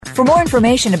For more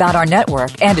information about our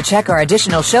network and to check our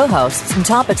additional show hosts and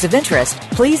topics of interest,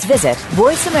 please visit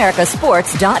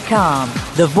VoiceAmericaSports.com.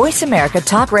 The Voice America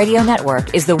Talk Radio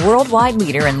Network is the worldwide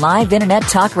leader in live Internet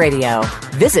talk radio.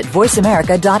 Visit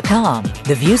VoiceAmerica.com.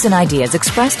 The views and ideas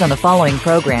expressed on the following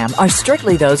program are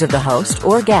strictly those of the host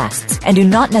or guests and do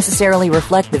not necessarily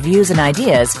reflect the views and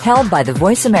ideas held by the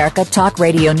Voice America Talk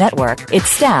Radio Network, its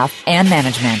staff, and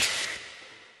management.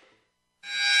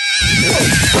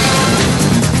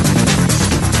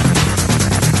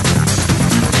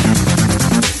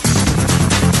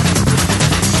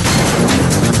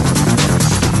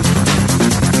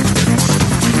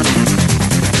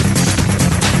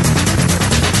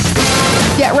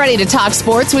 Get ready to talk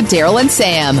sports with Daryl and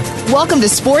Sam. Welcome to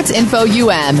Sports Info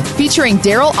UM, featuring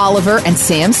Daryl Oliver and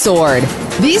Sam Sword.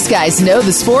 These guys know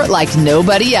the sport like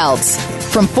nobody else.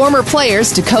 From former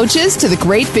players to coaches to the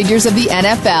great figures of the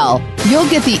NFL, you'll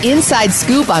get the inside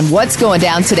scoop on what's going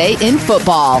down today in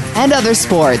football and other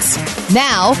sports.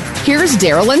 Now, here's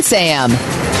Daryl and Sam.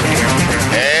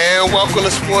 And welcome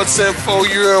to Sports Info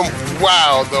UM.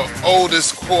 Wow, the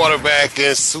oldest quarterback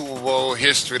in Super Bowl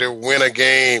history to win a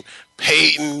game,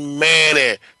 Peyton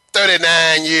Manning,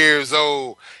 39 years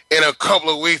old. In a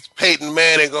couple of weeks, Peyton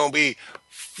Manning going to be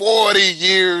 40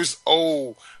 years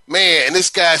old. Man, and this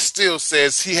guy still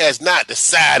says he has not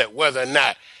decided whether or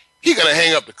not he's going to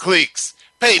hang up the cleats.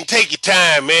 Peyton, take your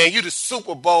time, man. You the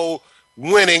Super Bowl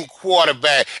winning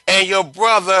quarterback. And your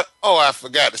brother, I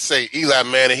forgot to say, Eli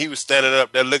Manning, he was standing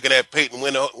up there looking at Peyton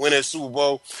winning Super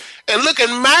Bowl and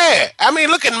looking mad.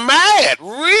 Looking mad,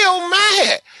 real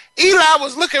mad. Eli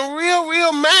was looking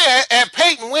real mad at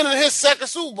Peyton winning his second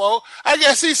Super Bowl. I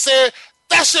guess he said,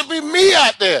 that should be me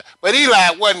out there. But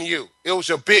Eli, it wasn't you. It was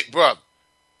your big brother.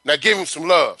 Now give him some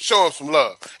love. Show him some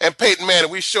love. And Peyton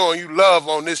Manning, we showing you love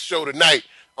on this show tonight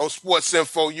on Sports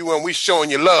Info UM. We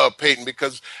showing you love, Peyton,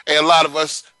 because a lot of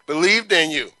us believed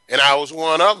in you, and I was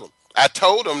one of them. I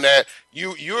told them that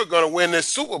you were going to win this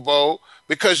Super Bowl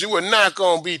because you were not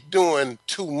going to be doing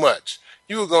too much.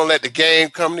 You were going to let the game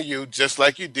come to you just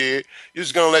like you did. You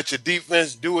was going to let your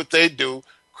defense do what they do,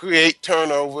 create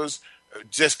turnovers,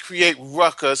 just create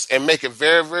ruckus and make it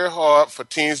very, very hard for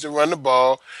teams to run the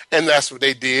ball, and that's what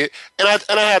they did. And I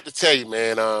have to tell you,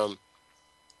 man,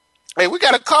 hey, we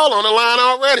got a call on the line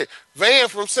already. Van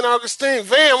from St. Augustine.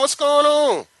 Van, what's going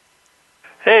on?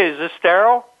 Hey, is this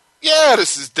Daryl? Yeah,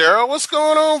 this is Daryl. What's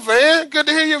going on, Van? Good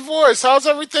to hear your voice. How's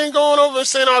everything going over in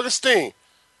St. Augustine?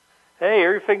 Hey,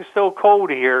 everything's still cold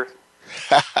here.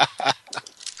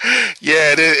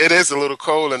 Yeah, it is a little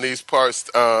cold in these parts.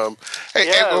 It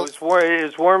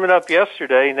was warming up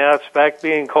yesterday. Now it's back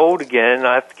being cold again.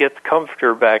 I have to get the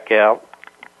comforter back out.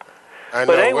 I know.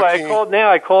 But anyway,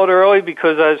 I called early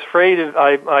because I was afraid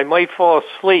I might fall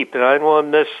asleep, and I didn't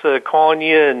want to miss calling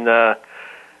you and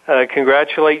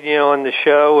congratulating you on the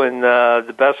show, and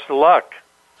the best of luck.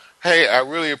 Hey, I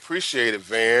really appreciate it,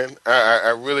 Van.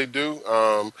 I really do.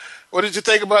 What did you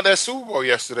think about that Super Bowl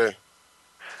yesterday?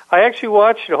 I actually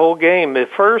watched the whole game. At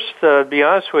first, to be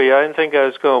honest with you, I didn't think I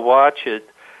was going to watch it.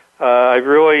 I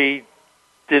really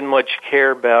didn't much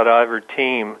care about either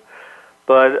team.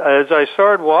 But as I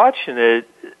started watching it,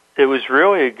 it was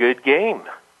really a good game.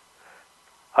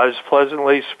 I was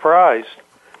pleasantly surprised.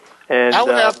 And I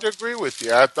would have to agree with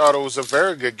you. I thought it was a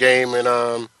very good game. And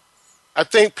I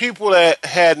think people that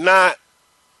had not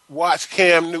watched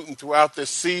Cam Newton throughout this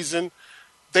season,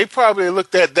 they probably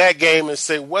looked at that game and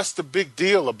say, what's the big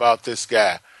deal about this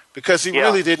guy? Because he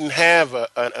really didn't have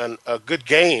a good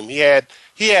game. He had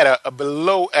a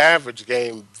below average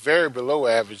game, very below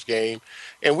average game.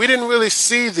 And we didn't really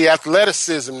see the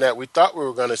athleticism that we thought we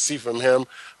were going to see from him,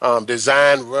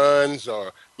 design runs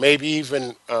or maybe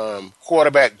even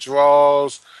quarterback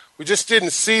draws. We just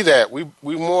didn't see that. We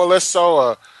more or less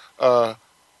saw a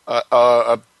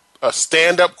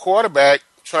stand-up quarterback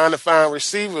trying to find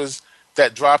receivers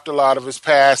that dropped a lot of his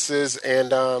passes,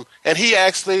 and he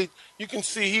actually, you can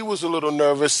see he was a little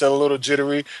nervous and a little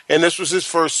jittery, and this was his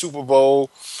first Super Bowl,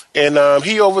 and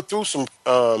he overthrew some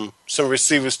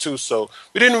receivers too, so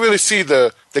we didn't really see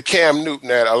the Cam Newton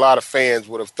that a lot of fans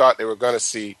would have thought they were going to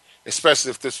see,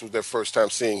 especially if this was their first time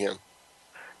seeing him.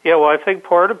 Yeah, well, I think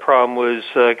part of the problem was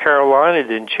Carolina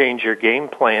didn't change their game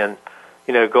plan,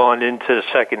 going into the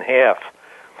second half.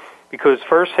 Because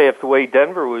first half, the way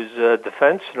Denver was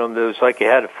defensing them, it was like you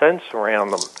had a fence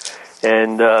around them.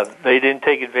 And they didn't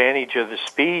take advantage of the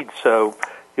speed, so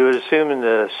you would assume in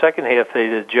the second half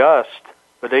they'd adjust.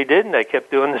 But they didn't. They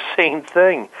kept doing the same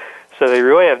thing. So they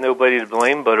really have nobody to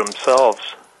blame but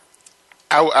themselves.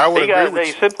 I would agree with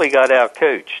They simply got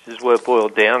out-coached, is what it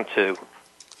boiled down to.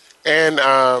 And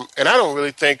I don't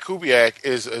really think Kubiak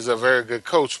is a very good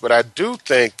coach, but I do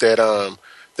think that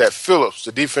that Phillips,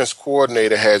 the defense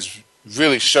coordinator, has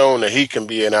really shown that he can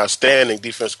be an outstanding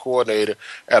defense coordinator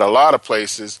at a lot of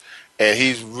places, and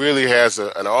he really has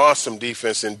an awesome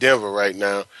defense in Denver right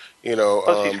now.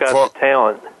 Plus he's got the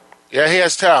talent. Yeah, he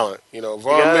has talent. Von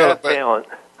Miller. Talent.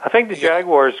 I think the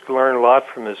Jaguars can learn a lot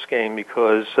from this game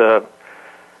because.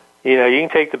 You can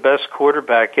take the best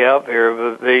quarterback out there,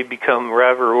 but they become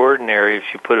rather ordinary if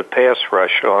you put a pass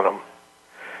rush on them.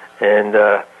 And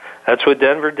that's what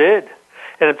Denver did.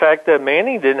 And, in fact,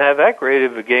 Manning didn't have that great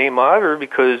of a game either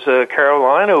because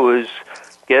Carolina was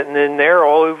getting in there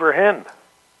all over him.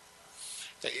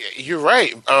 You're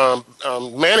right.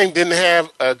 Manning didn't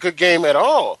have a good game at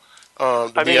all,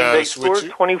 they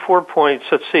scored 24 points.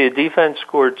 Let's see, the defense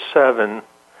scored 7.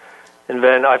 And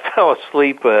then I fell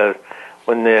asleep when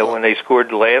they scored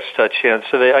the last touchdown.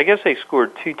 So I guess they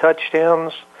scored 2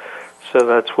 touchdowns. So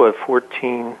that's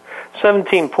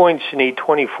 17 points. You need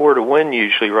 24 to win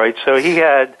usually, right? So he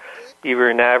had either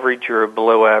an average or a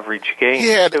below average game. He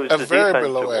had it was a the very defense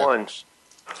below that won. average.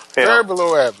 Very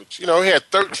below average. He had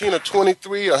 13 of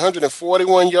 23,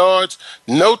 141 yards,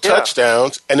 no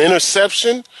touchdowns, an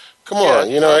interception. Come on,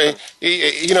 he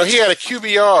had a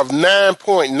QBR of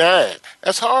 9.9.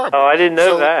 That's horrible. Oh, I didn't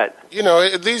know that.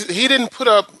 At least he didn't put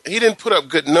up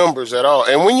good numbers at all.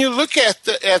 And when you look at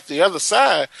the other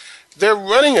side, their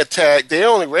running attack, they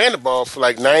only ran the ball for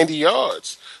like 90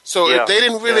 yards. So if they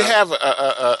didn't really have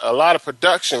a lot of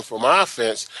production from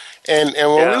offense. And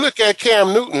when we look at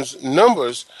Cam Newton's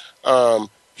numbers,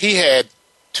 he had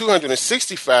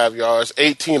 265 yards,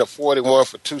 18 of 41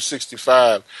 for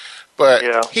 265. But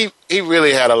he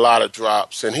really had a lot of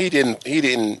drops, and he didn't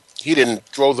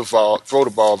throw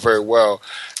the ball very well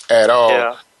at all.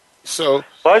 Yeah. So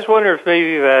I was wondering if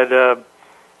maybe that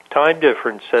time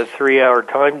difference, that 3-hour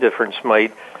time difference,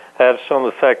 might have some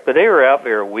effect. But they were out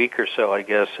there a week or so, I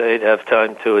guess. They'd have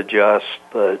time to adjust.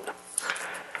 But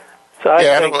so I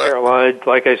think Carolina,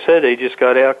 like I said, they just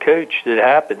got out-coached. It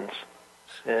happens,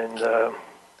 and.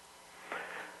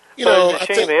 It was a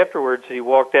shame afterwards he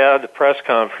walked out of the press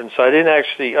conference. I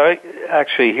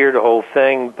actually hear the whole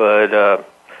thing, but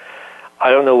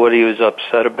I don't know what he was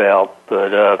upset about.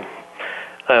 But I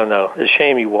don't know. It's a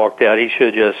shame he walked out. He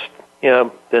should have just,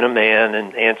 been a man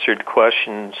and answered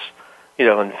questions,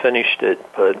 and finished it.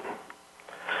 But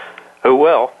oh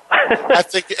well. I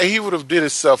think he would have did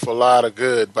himself a lot of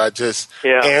good by just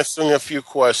answering a few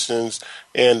questions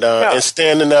and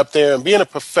standing up there and being a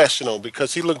professional,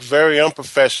 because he looked very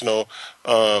unprofessional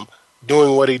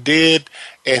doing what he did,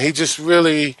 and he just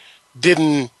really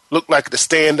didn't look like the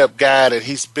stand-up guy that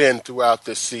he's been throughout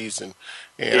this season.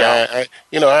 And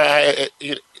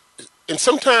and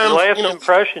sometimes last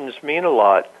impressions mean a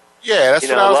lot. Yeah, that's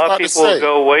what I was about to say. A lot of people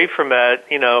go away from that.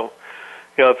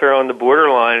 If they're on the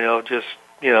borderline,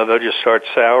 they'll just start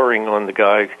souring on the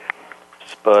guy.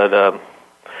 But that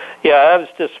was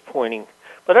disappointing.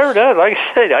 But other than that, like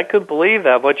I said, I couldn't believe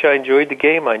how much I enjoyed the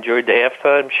game. I enjoyed the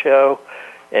halftime show,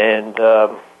 and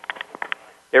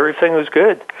everything was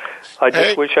good. I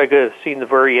just wish I could have seen the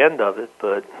very end of it.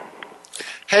 But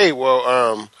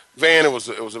Van, it was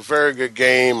a very good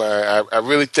game. I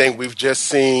really think we've just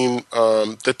seen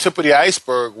the tip of the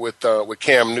iceberg with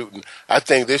Cam Newton. I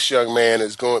think this young man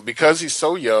is going, because he's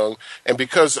so young, and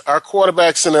because our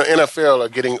quarterbacks in the NFL are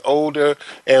getting older,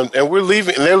 and they're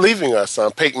leaving us.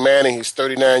 Peyton Manning, he's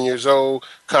 39 years old,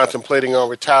 contemplating on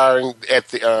retiring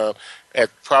at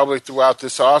probably throughout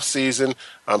this offseason.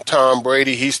 Tom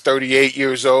Brady, he's 38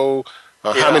 years old.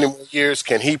 How many more years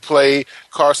can he play?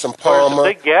 Carson Palmer.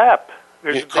 There's a big gap.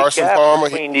 There's Carson a big gap Palmer,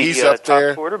 between he's the up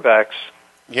there. top quarterbacks.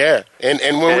 Yeah, and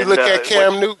when we look at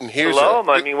Cam Newton, here's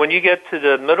when you get to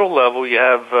the middle level, you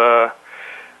have, I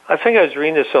think I was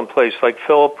reading this someplace, like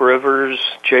Phillip Rivers,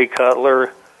 Jay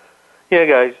Cutler.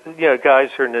 Guys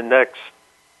are in the next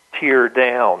tier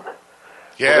down.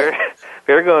 Yeah.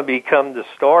 They're going to become the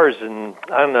stars, and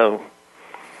I don't know.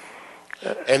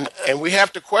 And we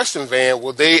have to question, Van,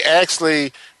 will they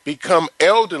actually become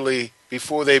elderly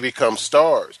before they become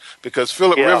stars? Because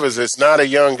Phillip Rivers is not a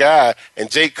young guy,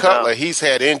 and Jake Cutler, he's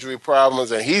had injury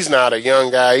problems, and he's not a young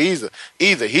guy either.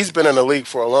 He's been in the league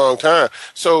for a long time.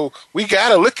 So we got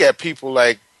to look at people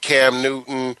like Cam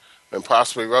Newton and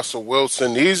possibly Russell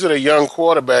Wilson. These are the young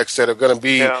quarterbacks that are going to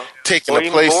be taking the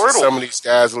place of some of these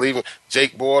guys leaving.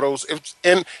 Jake Bortles, I'm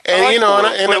hoping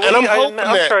that.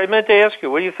 I'm sorry, I meant to ask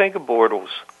you, what do you think of Bortles?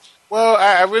 Well,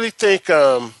 I really think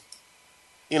Jake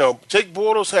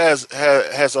Bortles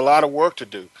has a lot of work to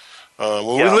do.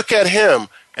 When we look at him,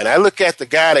 and I look at the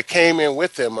guy that came in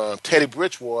with him, Teddy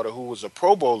Bridgewater, who was a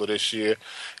Pro Bowler this year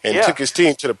and took his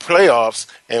team to the playoffs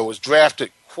and was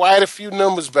drafted quite a few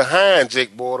numbers behind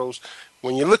Jake Bortles.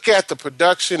 When you look at the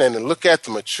production and look at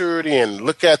the maturity and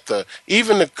look at the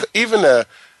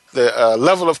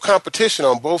level of competition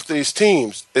on both these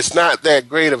teams, it's not that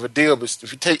great of a deal. But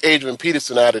if you take Adrian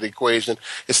Peterson out of the equation,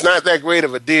 it's not that great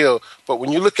of a deal. But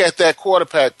when you look at that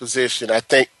quarterback position, I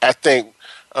think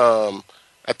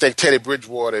Teddy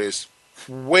Bridgewater is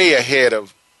way ahead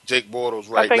of Jake Bortles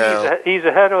right now. I think he's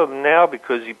ahead of him now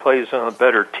because he plays on a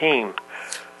better team.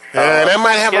 That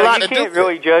might have a lot to do with it. You can't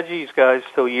really judge these guys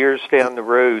till years down the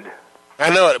road. I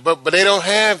know it, but they don't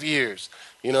have years.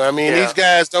 You know, I mean, these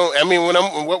guys don't. I mean,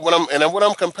 what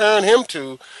I'm comparing him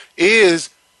to is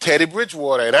Teddy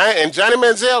Bridgewater, and Johnny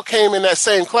Manziel came in that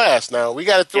same class. Now we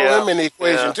got to throw him in the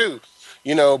equation too.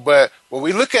 You know, but when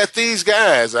we look at these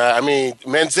guys, I mean,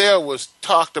 Manziel was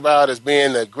talked about as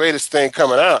being the greatest thing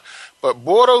coming out, but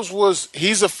Bortles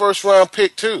he's a first-round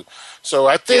pick too. So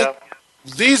I think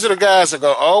these are the guys that are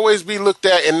going to always be looked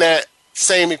at in that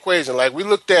same equation. Like we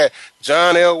looked at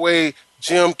John Elway,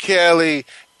 Jim Kelly,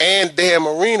 and Dan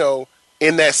Marino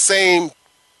in that same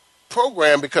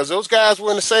program because those guys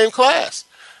were in the same class.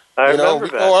 I remember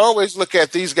that. We always look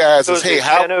at these guys as, hey,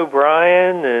 how... Ken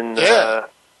O'Brien and...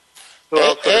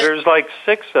 there's like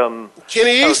 6 of them.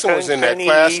 Kenny Easton was in that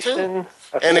class too,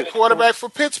 and the quarterback for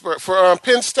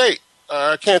Penn State.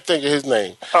 I can't think of his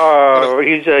name.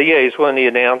 He's one of the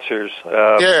announcers.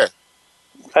 I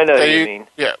know what you mean.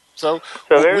 Yeah. So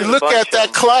we look at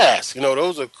that class. You know,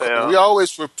 those are we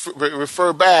always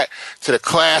refer back to the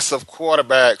class of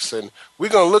quarterbacks, and we're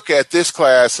gonna look at this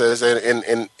class as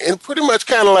and pretty much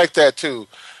kind of like that too,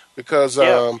 because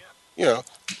you know.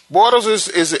 Bortles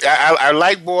is I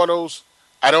like Bortles.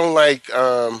 I don't like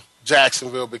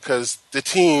Jacksonville because the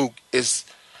team is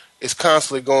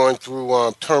constantly going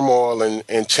through turmoil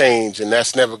and change, and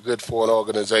that's never good for an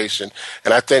organization.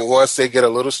 And I think once they get a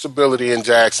little stability in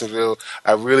Jacksonville,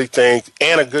 I really think,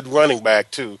 and a good running back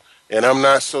too. And I'm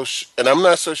not so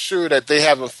sure that they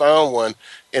haven't found one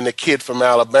in the kid from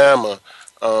Alabama.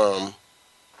 I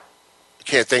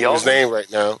can't think of his name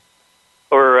right now.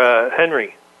 Or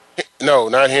Henry. No,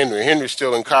 not Henry. Henry's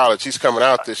still in college. He's coming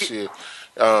out this year.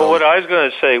 But what I was going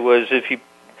to say was if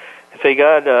they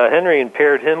got Henry and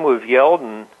paired him with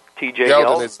Yeldon, T.J.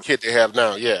 Yeldon is the kid they have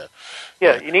now, Yeah,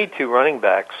 you need 2 running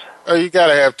backs. You got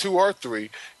to have 2 or 3,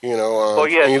 you know.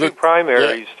 2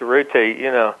 primaries to rotate,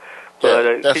 you know.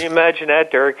 But can you imagine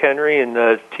that, Derrick Henry and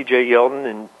T.J. Yeldon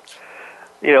and,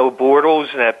 you know,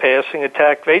 Bortles and that passing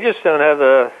attack? They just don't have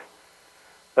a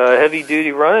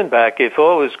heavy-duty running back. They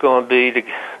thought it was going to be the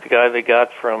guy they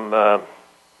got from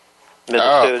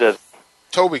Minnesota.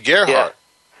 Toby Gerhart.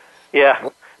 Yeah.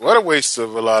 What a waste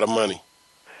of a lot of money.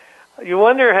 You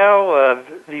wonder how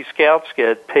these scouts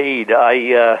get paid.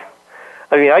 I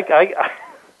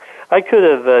could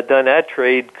have done that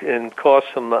trade and cost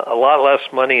them a lot less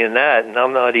money than that, and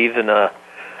I'm not even a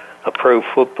pro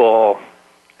football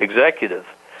executive.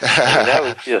 I mean, that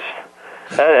was just...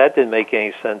 That didn't make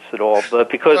any sense at all. But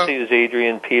because he was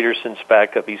Adrian Peterson's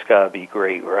backup, he's got to be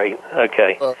great, right?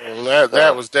 Okay.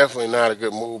 That was definitely not a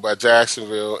good move by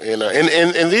Jacksonville. And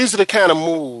these are the kind of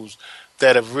moves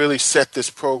that have really set this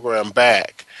program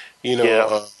back. You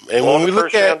know, and when we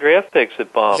look at draft picks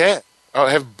that bombed.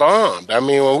 Have bombed. I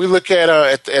mean, when we look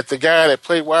at the guy that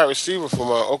played wide receiver from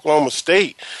Oklahoma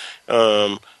State,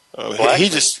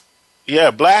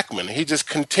 Blackman. He just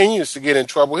continues to get in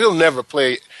trouble. He'll never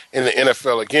play in the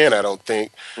NFL again, I don't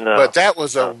think. No. But that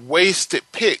was a wasted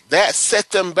pick. That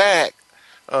set them back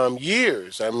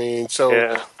years. I mean,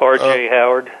 so R.J.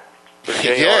 Howard,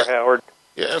 J.R. Howard.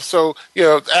 Yeah. So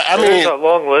there's a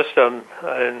long list of them,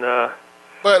 and.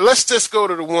 But let's just go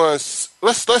to the ones.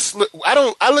 Let's look.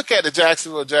 I look at the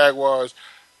Jacksonville Jaguars,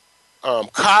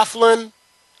 Coughlin,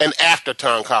 and after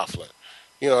Tom Coughlin.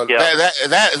 You know,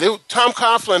 Tom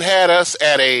Coughlin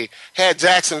had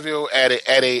Jacksonville at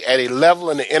a level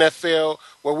in the NFL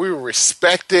where we were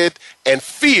respected and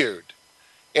feared.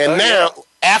 And now,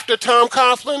 after Tom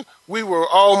Coughlin, we were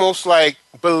almost like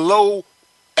below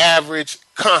average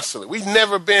constantly. We've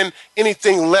never been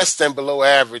anything less than below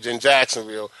average in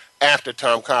Jacksonville after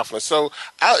Tom Coughlin. So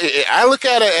I look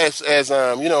at it as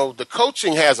the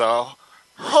coaching has a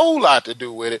whole lot to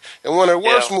do with it. And one of the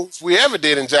worst moves we ever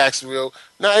did in Jacksonville,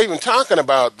 not even talking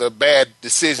about the bad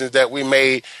decisions that we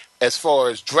made as far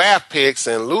as draft picks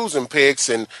and losing picks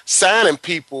and signing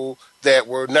people that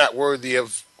were not worthy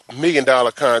of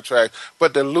multi-million-dollar contracts,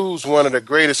 but to lose one of the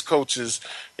greatest coaches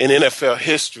in NFL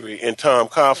history in Tom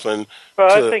Coughlin.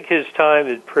 Well, I think his time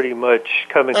had pretty much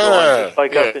come and gone, just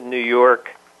like up in New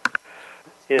York.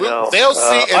 You know, they'll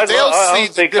see. I'm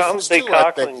the big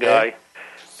Coughlin guy,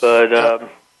 but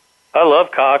I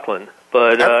love Coughlin.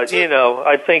 But you know,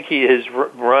 I think his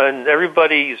run,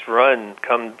 everybody's run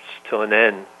comes to an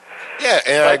end. Yeah,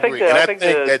 and I agree. I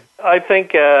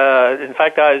think, in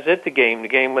fact, I was at the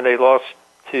game when they lost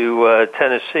to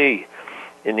Tennessee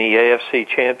in the AFC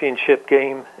Championship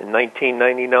game in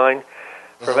 1999.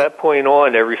 From that point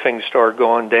on, everything started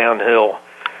going downhill.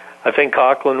 I think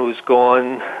Coughlin was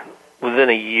gone within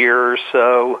a year or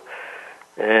so,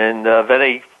 and then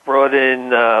they brought in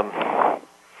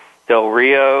Del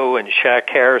Rio and Shaq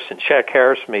Harris, and Shaq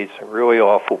Harris made some really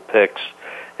awful picks.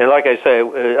 And like I say,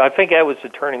 I think that was the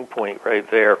turning point right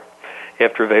there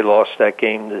after they lost that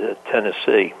game to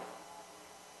Tennessee.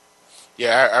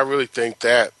 Yeah, I really think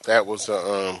that was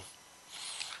a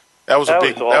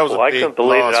big loss. I couldn't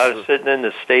believe it. I was sitting in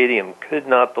the stadium, could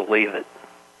not believe it.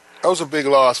 That was a big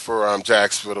loss for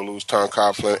Jacksonville to lose Tom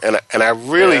Coughlin, and I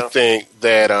really think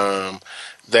that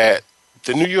that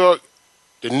the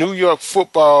New York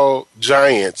Football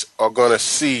Giants are going to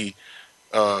see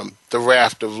the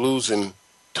wrath of losing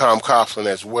Tom Coughlin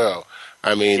as well.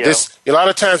 I mean, a lot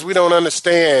of times we don't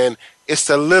understand. It's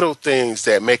the little things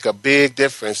that make a big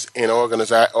difference in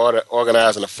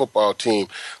organizing a football team.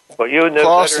 Well, you know,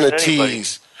 crossing the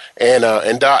T's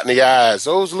and dotting the I's.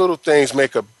 Those little things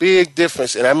make a big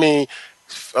difference. And I mean,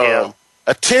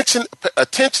 attention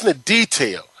to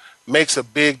detail makes a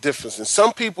big difference. And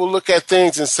some people look at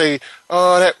things and say,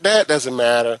 "Oh, that doesn't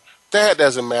matter. That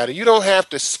doesn't matter." You don't have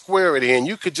to square it in.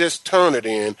 You could just turn it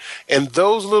in. And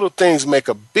those little things make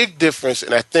a big difference.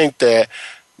 And I think that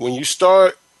when you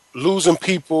start losing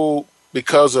people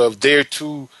because of their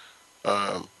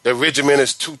regiment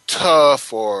is too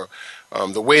tough, or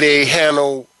the way they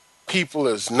handle people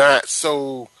is not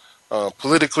so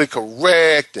politically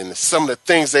correct, and some of the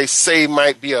things they say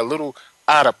might be a little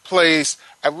out of place,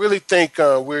 I really think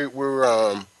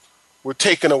we're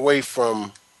taken away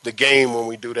from the game when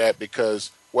we do that,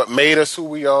 because what made us who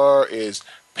we are is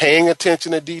paying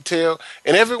attention to detail,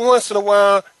 and every once in a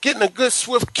while getting a good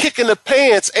swift kick in the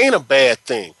pants ain't a bad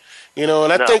thing. You know,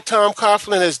 and I think Tom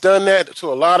Coughlin has done that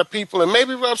to a lot of people, and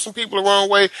maybe rubbed some people the wrong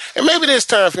way. And maybe there's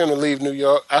time for him to leave New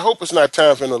York. I hope it's not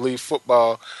time for him to leave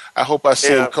football. I hope I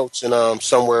see him coaching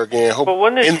somewhere again. But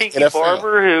wasn't it Tiki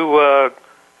Barber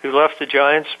who left the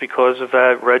Giants because of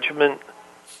that regiment?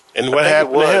 And what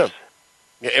happened to him?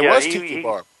 Yeah, it was Tiki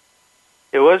Barber.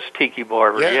 It was Tiki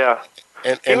Barber, yeah.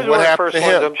 And he was what one of the happened first to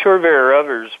him? ones. I'm sure there are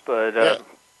others, but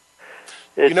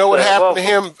you know what happened to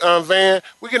him, Van?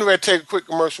 We're getting ready to take a quick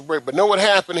commercial break, but know what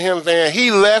happened to him, Van? He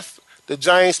left the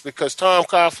Giants because Tom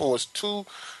Coughlin was too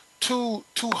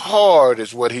hard,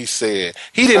 is what he said.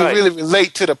 He didn't really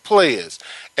relate to the players.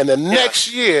 And the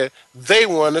next year, they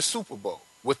won the Super Bowl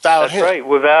without him. That's right,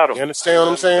 without him. You understand what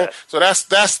I'm saying? So that's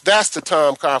the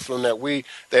Tom Coughlin that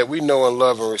we know and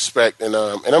love and respect, and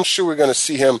I'm sure we're going to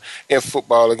see him in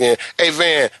football again. Hey,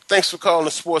 Van, thanks for calling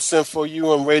the Sports Info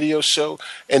UM radio show,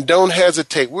 and don't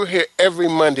hesitate. We're here every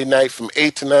Monday night from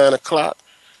 8 to 9 o'clock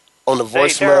on the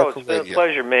Voice America Radio. It's been a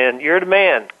pleasure, man. You're the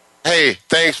man. Hey,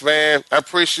 thanks, Van. I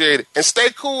appreciate it. And stay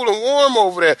cool and warm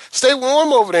over there. Stay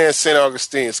warm over there in St.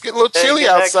 Augustine. It's getting a little chilly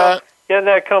outside. Getting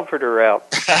that comforter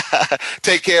out.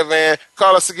 Take care, Van.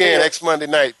 Call us again next Monday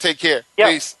night. Take care. Yep.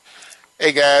 Peace.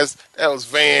 Hey, guys, that was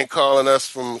Van calling us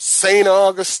from St.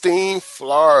 Augustine,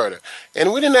 Florida.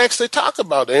 And we didn't actually talk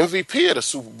about the MVP of the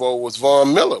Super Bowl was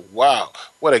Von Miller. Wow,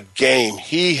 what a game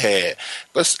he had.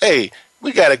 But, hey,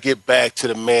 we got to get back to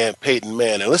the man, Peyton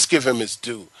Manning. Let's give him his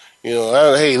due. You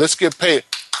know, hey, let's give Peyton.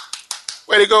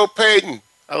 Way to go, Peyton.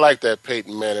 I like that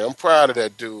Peyton Manning. I'm proud of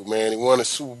that dude, man. He won a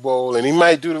Super Bowl, and he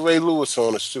might do the Ray Lewis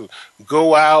on us, too.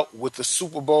 Go out with the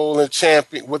Super Bowl and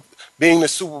champion, with being the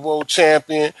Super Bowl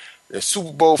champion. The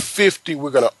Super Bowl 50,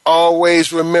 we're going to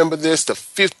always remember this, the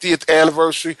 50th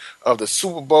anniversary of the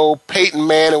Super Bowl. Peyton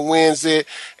Manning wins it,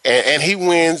 and he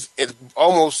wins it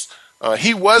almost.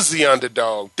 He was the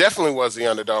underdog, definitely was the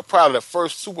underdog, probably the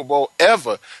first Super Bowl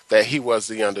ever that he was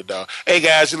the underdog. Hey,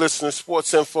 guys, you're listening to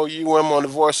Sports Info UM on the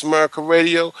Voice America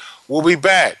Radio. We'll be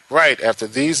back right after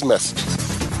these messages.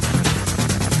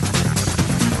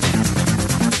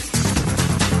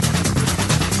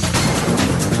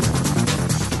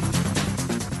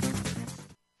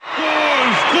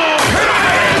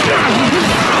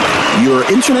 Your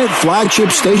internet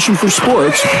flagship station for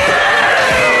sports.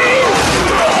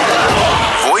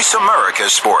 Voice America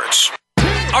Sports.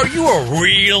 Are you a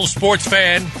real sports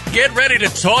fan? Get ready to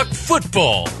talk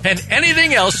football and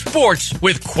anything else sports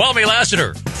with Kwame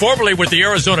Lassiter, formerly with the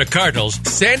Arizona Cardinals,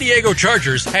 San Diego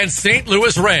Chargers, and St.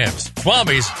 Louis Rams.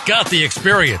 Kwame's got the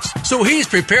experience, so he's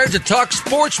prepared to talk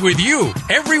sports with you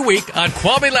every week on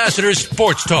Kwame Lassiter's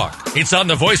Sports Talk. It's on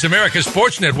the Voice America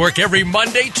Sports Network every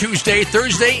Monday, Tuesday,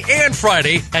 Thursday, and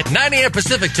Friday at 9 a.m.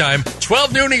 Pacific Time,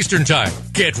 12 noon Eastern Time.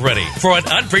 Get ready for an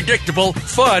unpredictable,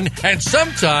 fun, and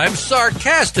sometimes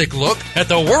sarcastic look at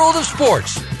the world of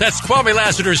sports. That's Kwame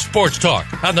Lassiter's Sports Talk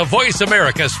on the Voice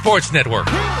America Sports Network.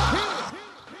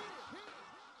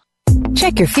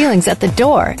 Check your feelings at the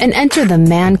door and enter the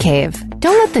Man Cave.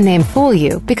 Don't let the name fool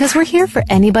you, because we're here for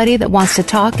anybody that wants to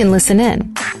talk and listen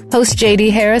in. Hosts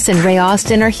J.D. Harris and Ray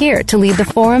Austin are here to lead the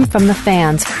forum from the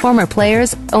fans, former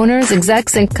players, owners,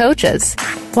 execs, and coaches.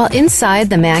 While inside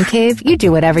the Man Cave, you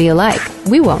do whatever you like.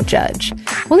 We won't judge.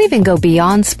 We'll even go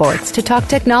beyond sports to talk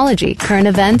technology, current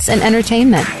events, and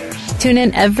entertainment. Tune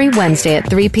in every Wednesday at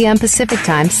 3 p.m. Pacific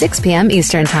Time, 6 p.m.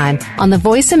 Eastern Time on the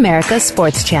Voice America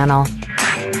Sports Channel.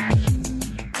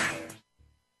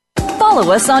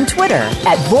 Follow us on Twitter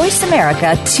at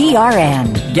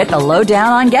VoiceAmericaTRN. Get the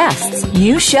lowdown on guests,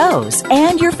 new shows,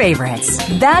 and your favorites.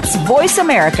 That's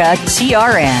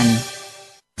VoiceAmericaTRN.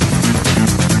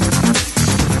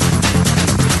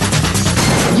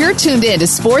 You're tuned in to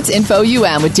Sports Info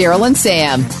UM with Daryl and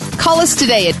Sam. Call us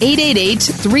today at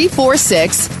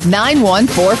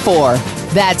 888-346-9144.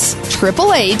 That's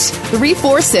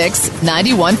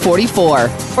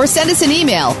 888-346-9144. Or send us an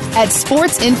email at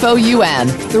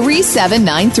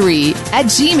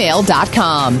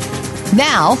sportsinfoum3793@gmail.com.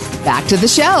 Now, back to the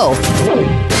show.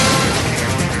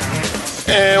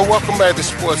 And welcome back to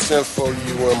Sports Info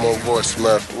UM on Voice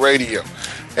America Radio.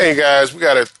 Hey guys, we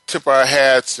got to tip our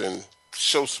hats and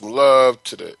show some love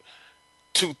to the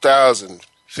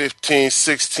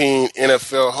 2015-16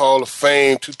 NFL Hall of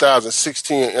Fame,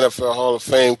 2016 NFL Hall of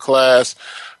Fame class.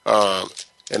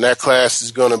 And that class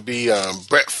is going to be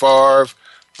Brett Favre,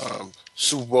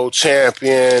 Super Bowl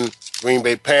champion, Green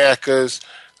Bay Packers,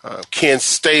 Ken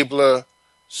Stabler,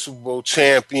 Super Bowl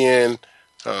champion,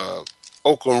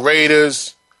 Oakland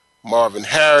Raiders, Marvin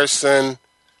Harrison,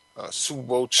 Super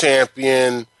Bowl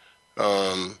champion,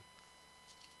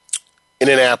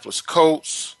 Indianapolis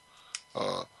Colts,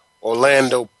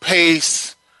 Orlando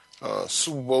Pace,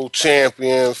 Super Bowl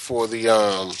champion for the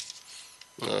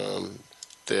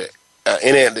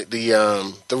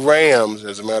Rams.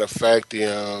 As a matter of fact,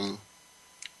 the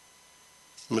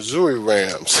Missouri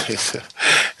Rams.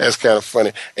 That's kind of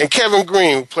funny. And Kevin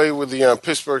Green, who played with the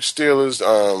Pittsburgh Steelers,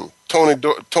 Tony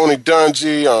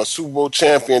Dungy, Super Bowl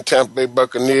champion, Tampa Bay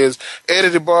Buccaneers,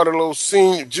 Eddie DeBartolo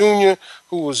Sr., Jr.,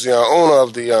 who was the owner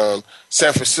of the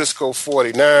San Francisco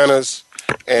 49ers.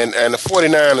 And the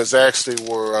 49ers actually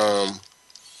were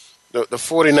the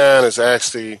 49ers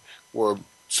actually were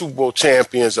Super Bowl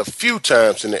champions a few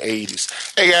times in the 80s.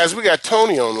 Hey guys, we got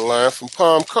Tony on the line from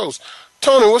Palm Coast.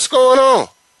 Tony, what's going on?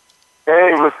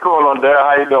 Hey, what's going on there?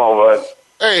 How you doing, bud?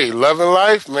 Hey, loving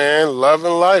life, man.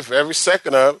 Loving life every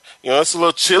second of it. You know, it's a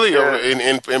little chilly over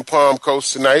in Palm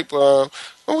Coast tonight, but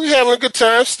we having a good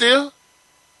time still.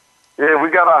 Yeah, we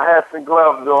got our hats and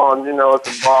gloves on. You know, it's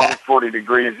a balmy 40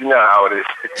 degrees. You know how it is.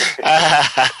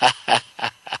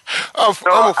 I'm a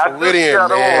Floridian,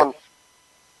 man.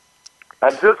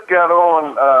 I just got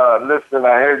on. Listen,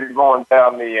 I heard you going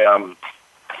down the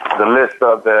list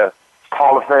of the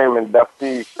Hall of Fame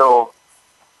inductees. So,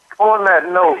 on that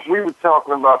note, we were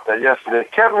talking about that yesterday.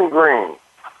 Kevin Green.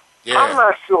 Yeah. I'm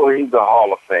not sure he's a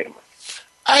Hall of Famer.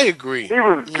 I agree. He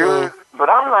was good, but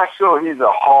I'm not sure he's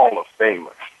a Hall of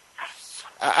Famer.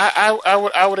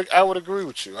 I would agree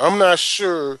with you. I'm not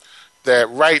sure that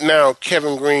right now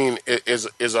Kevin Green is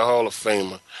a Hall of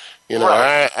Famer. You know,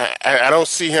 right. I don't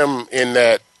see him in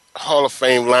that Hall of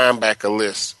Fame linebacker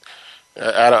list.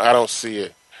 I don't see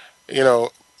it. You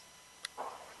know,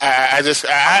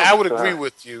 I would agree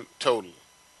with you totally.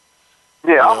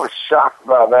 Yeah, I was shocked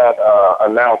by that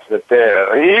announcement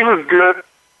there. He was good.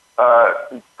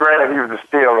 Granted, he was a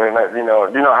Steeler, and you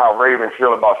know how Ravens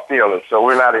feel about Steelers, so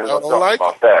we're not even going to talk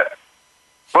about that.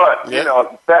 But you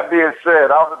know, that being said,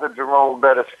 I was a Jerome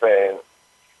Bettis fan,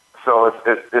 so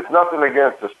it's nothing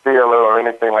against the Steeler or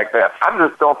anything like that. I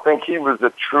just don't think he was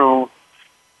his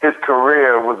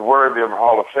career was worthy of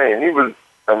Hall of Fame. He was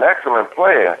an excellent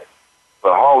player,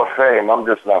 but Hall of Fame, I'm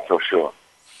just not so sure.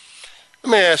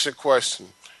 Let me ask you a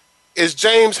question: is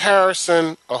James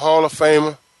Harrison a Hall of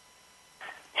Famer?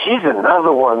 He's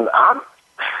another one. I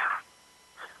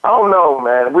don't know,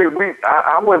 man.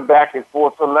 I went back and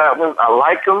forth on that one. I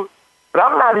like him, But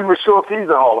I'm not even sure if he's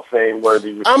a Hall of Fame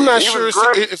worthy receiver. I'm not sure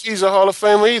if he's a Hall of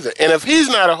Famer either. And if he's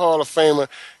not a Hall of Famer,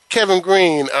 Kevin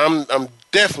Greene, I'm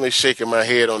definitely shaking my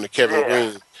head on the Kevin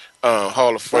Greene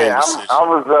Hall of Fame decision.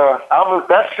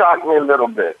 That shocked me a little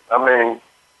bit. I mean,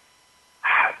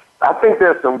 I think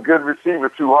there's some good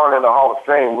receivers who aren't in the Hall of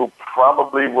Fame who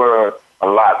probably were a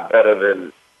lot better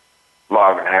than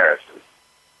Marvin Harrison.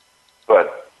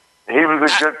 But he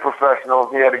was a good professional.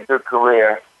 He had a good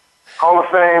career. Hall of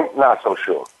Fame, not so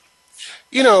sure.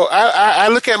 You know, I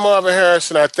look at Marvin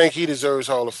Harrison, I think he deserves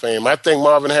Hall of Fame. I think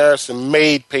Marvin Harrison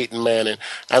made Peyton Manning.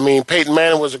 I mean, Peyton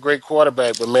Manning was a great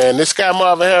quarterback, but, man, this guy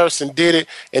Marvin Harrison did it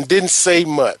and didn't say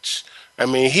much. I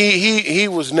mean, he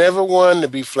was never one to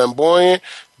be flamboyant,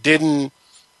 didn't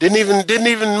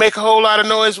even make a whole lot of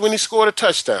noise when he scored a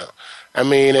touchdown. I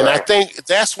mean, and I think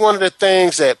that's one of the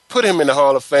things that put him in the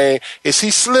Hall of Fame is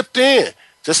he slipped in.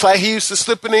 Just like he used to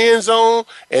slip in the end zone,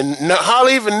 and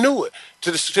hardly even knew it.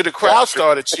 To the crowd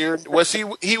started cheering.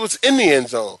 He was in the end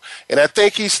zone, and I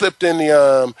think he slipped in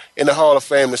the Hall of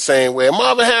Fame the same way. And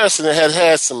Marvin Harrison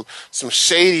had some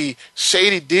shady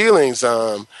dealings.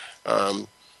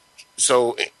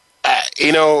 So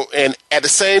you know, and at the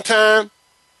same time,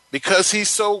 because he's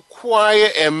so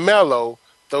quiet and mellow,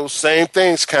 those same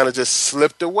things kind of just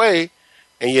slipped away,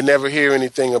 and you never hear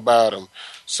anything about him.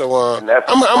 So I'm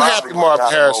happy Marvin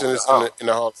Harrison is in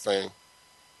the Hall of Fame.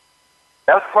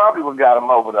 That's probably what got him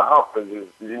over the hump, is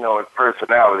his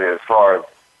personality. As far as,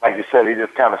 like you said, he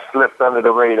just kind of slipped under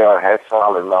the radar, had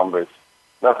solid numbers,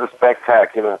 nothing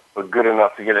spectacular, but good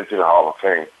enough to get into the Hall of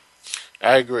Fame.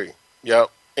 I agree. Yep.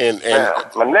 And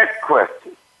my next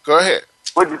question. Go ahead.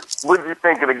 What did you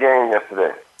think of the game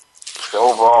yesterday? The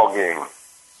overall game.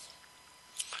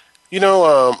 You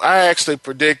know, I actually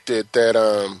predicted that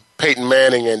Peyton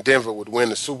Manning and Denver would win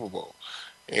the Super Bowl.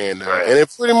 And it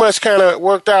pretty much kind of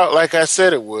worked out like I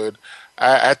said it would.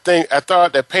 I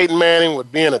thought that Peyton Manning would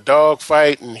be in a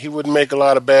dogfight and he wouldn't make a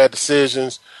lot of bad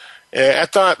decisions. And I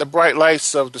thought the bright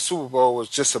lights of the Super Bowl was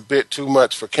just a bit too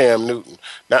much for Cam Newton.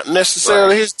 Not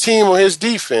necessarily his team or his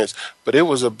defense, but it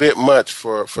was a bit much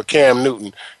for Cam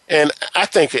Newton. And I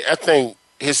think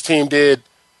his team did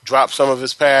drop some of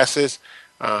his passes.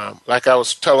 Like I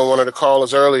was telling one of the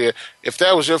callers earlier, if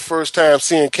that was your first time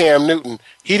seeing Cam Newton,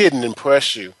 he didn't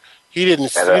impress you. He didn't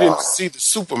see the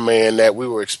Superman that we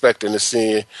were expecting to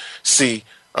see.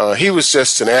 He was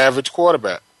just an average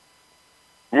quarterback.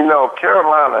 You know,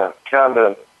 Carolina kind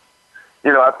of,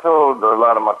 I told a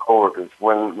lot of my coworkers,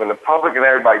 when the public and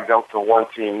everybody jumps to one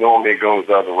team, normally it goes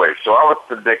the other way. So I was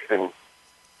predicting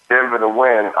Denver to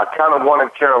win. I kind of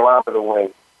wanted Carolina to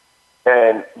win.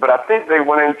 But I think they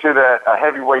went into that a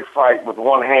heavyweight fight with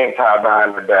one hand tied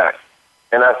behind their back.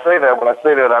 And when I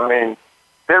say that, I mean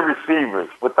their receivers.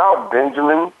 Without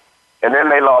Benjamin, and then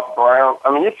they lost Brown.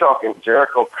 I mean, you're talking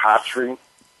Jericho Cotchery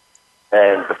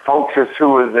and the Funchess,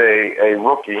 who is a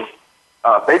rookie.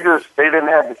 They didn't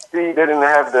have the speed. They didn't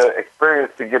have the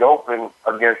experience to get open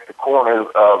against the corners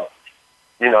of,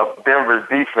 Denver's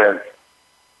defense.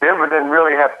 Denver didn't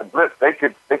really have to blitz. They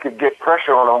could get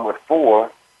pressure on them with four.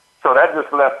 So that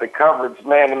just left the coverage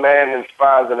man-to-man and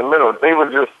spies in the middle. They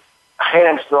were just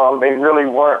hamstrung. They really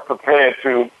weren't prepared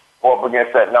to go up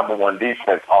against that number one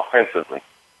defense offensively.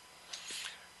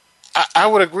 I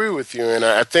would agree with you, and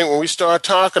I think when we start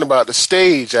talking about the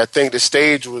stage, I think the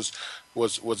stage was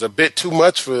a bit too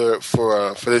much for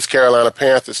this Carolina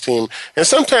Panthers team. And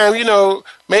sometimes,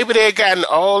 maybe they had gotten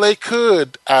all they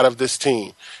could out of this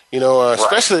team.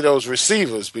 Especially those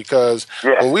receivers, because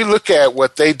when we look at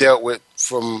what they dealt with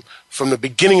from the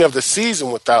beginning of the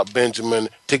season without Benjamin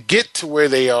to get to where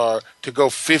they are, to go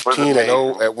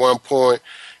 15-0 at one point,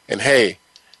 and hey,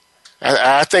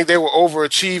 I think they were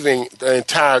overachieving the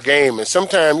entire game. And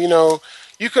sometimes, you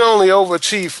can only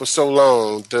overachieve for so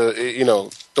long. The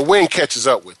wind catches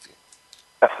up with you.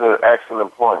 That's an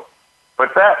excellent point.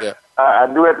 But I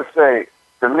do have to say,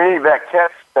 to me, that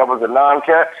catch, that was a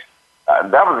non-catch.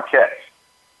 That was a catch.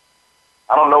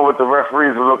 I don't know what the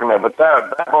referees were looking at, but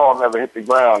that ball never hit the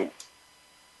ground.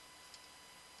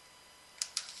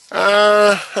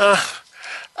 I'm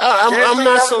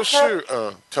not so sure,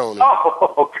 Tony.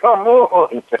 Oh, come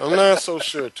on. I'm not so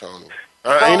sure, Tony.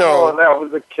 That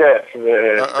was a catch,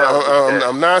 man.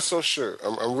 I'm not so sure.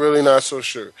 I'm really not so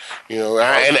sure.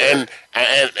 And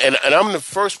I'm the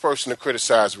first person to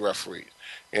criticize referees.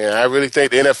 And I really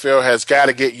think the NFL has got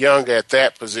to get young at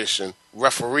that position,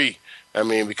 referee. I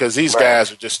mean, because these guys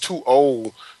are just too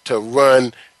old to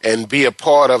run and be a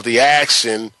part of the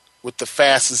action with the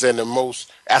fastest and the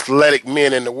most athletic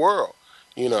men in the world.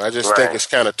 I just think it's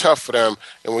kind of tough for them.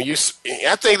 And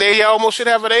I think they almost should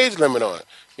have an age limit on it.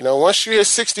 once you hit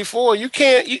 64, you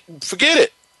can't forget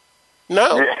it.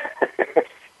 No. Yeah.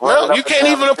 Well, no, you can't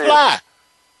even apply.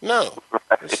 No.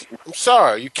 Right. I'm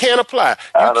sorry. You can't apply.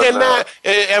 You cannot.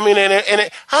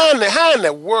 How in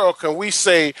the world can we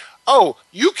say, oh,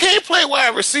 you can't play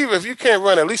wide receiver if you can't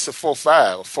run at least a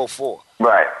 4.5 or 4.4?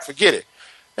 Right. Forget it.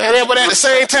 And then, but at the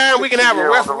same time, we can have a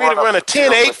referee to run a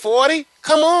 10.8 40.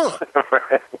 Come on.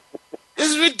 This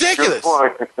is ridiculous.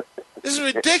 This is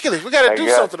ridiculous. We got to do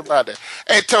something about that.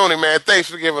 Hey, Tony, man, thanks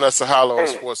for giving us a holler on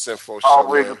Sports Info Show.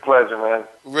 Always a pleasure, man.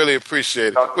 Really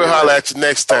appreciate it. We'll holler at you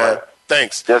next time. Right.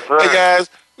 Thanks. Yes, sir. Hey, guys,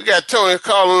 we got Tony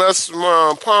calling us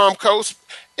from Palm Coast.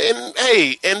 And,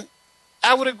 and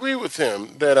I would agree with him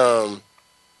that,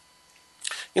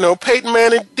 Peyton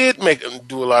Manning did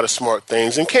do a lot of smart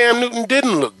things, and Cam Newton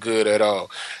didn't look good at all.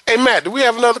 Hey, Matt, do we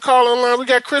have another caller on the line? We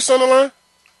got Chris on the line?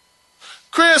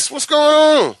 Chris, what's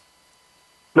going on?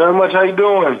 Not much. How you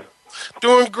doing?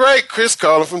 Doing great. Chris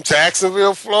calling from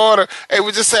Jacksonville, Florida. Hey,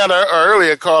 we just had an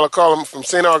earlier caller calling from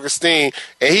St. Augustine,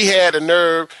 and he had the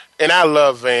nerve, and I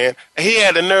love Van, and he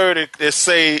had the nerve to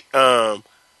say,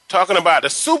 talking about the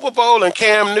Super Bowl and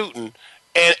Cam Newton,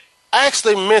 and I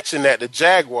actually mentioned that the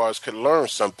Jaguars could learn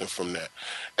something from that.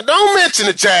 And don't mention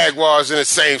the Jaguars in the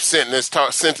same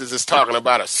sentence as talking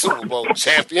about a Super Bowl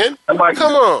champion. Come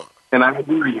on. And I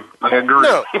agree.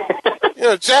 No.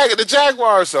 The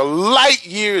Jaguars are light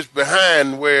years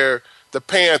behind where the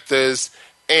Panthers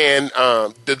and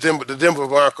the Denver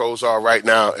Broncos are right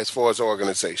now as far as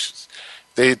organizations.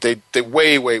 They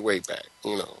way, way, way back,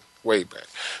 way back.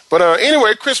 But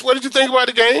anyway, Chris, what did you think about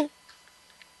the game?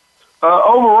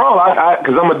 Overall,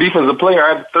 because I'm a defensive player,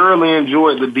 I thoroughly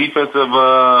enjoyed the defensive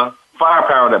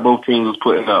firepower that both teams was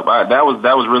putting up. That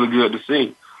was really good to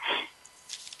see.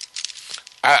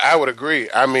 I would agree.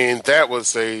 I mean, that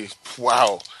was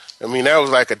wow. I mean, that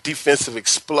was like a defensive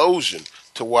explosion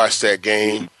to watch that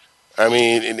game. I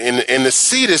mean, and to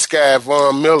see this guy,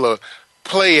 Von Miller,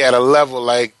 play at a level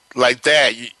like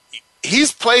that.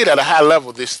 He's played at a high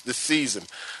level this season,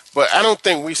 but I don't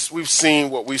think we've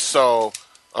seen what we saw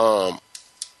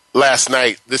last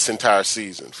night this entire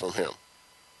season from him.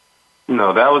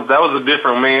 No, that was a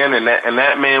different man, and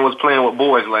that man was playing with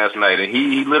boys last night, and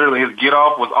he literally, his get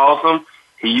off was awesome.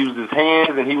 He used his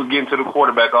hands, and he was getting to the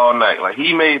quarterback all night. Like,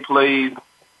 he made plays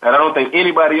that I don't think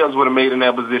anybody else would have made in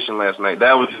that position last night.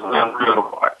 That was just unreal to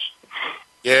watch.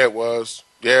 Yeah, it was.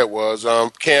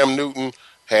 Cam Newton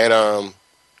had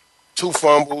 2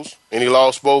 fumbles, and he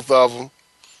lost both of them.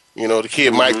 The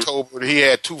kid Mike Tolbert, he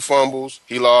had 2 fumbles.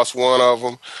 He lost one of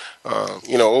them.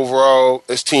 Overall,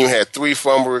 this team had 3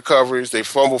 fumble recoveries. They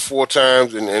fumbled 4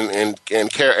 times, and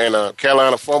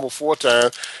Carolina fumbled 4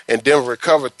 times, and Denver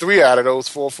recovered 3 out of those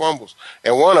 4 fumbles.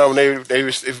 And one of them, they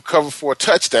recovered for a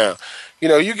touchdown.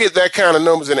 You get that kind of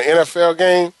numbers in an NFL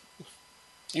game,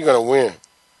 you're going to win.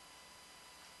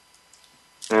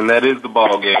 And that is the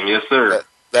ball game, yes, sir.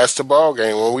 That's the ball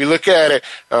game. When we look at it,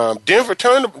 Denver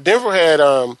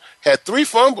had 3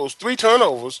 fumbles, 3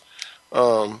 turnovers.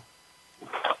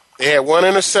 They had 1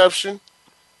 interception,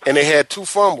 and they had 2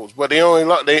 fumbles, but they only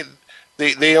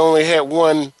had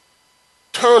 1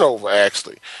 turnover,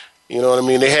 actually. You know what I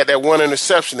mean? They had that 1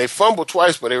 interception. They fumbled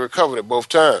twice, but they recovered it both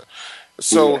times.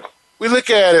 So we look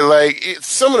at it like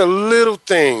some of the little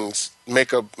things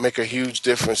make a huge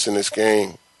difference in this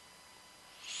game.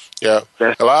 Yeah,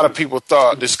 a lot of people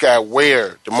thought this guy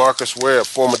Ware, DeMarcus Ware,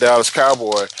 former Dallas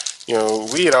Cowboy,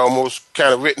 we had almost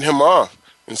kind of written him off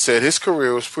and said his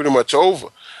career was pretty much over.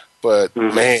 But,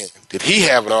 man, did he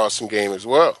have an awesome game as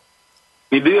well.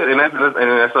 He did, and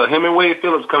that's him and Wade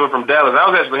Phillips coming from Dallas. I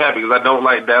was actually happy because I don't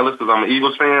like Dallas because I'm an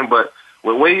Eagles fan, but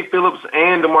with Wade Phillips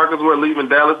and DeMarcus Ware leaving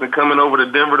Dallas and coming over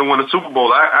to Denver to win the Super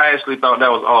Bowl, I actually thought that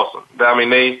was awesome. I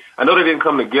mean, I know they didn't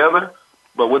come together,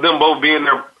 but with them both being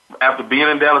there after being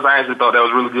in Dallas, I actually thought that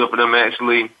was really good for them to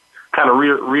actually kind of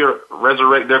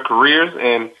resurrect their careers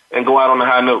and go out on a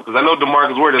high note. Because I know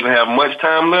DeMarcus Ware doesn't have much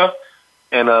time left,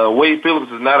 and Wade Phillips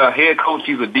is not a head coach.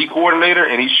 He's a D coordinator,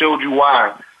 and he showed you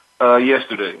why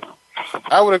yesterday.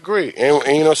 I would agree.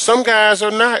 And some guys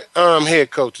are not head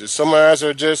coaches. Some guys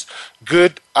are just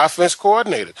good offense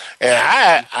coordinators.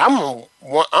 And I'm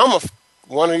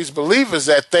one of these believers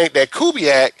that think that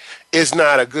Kubiak is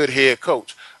not a good head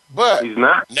coach. But he's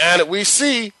not. Now that we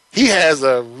see he has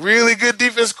a really good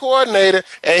defense coordinator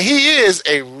and he is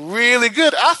a really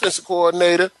good offensive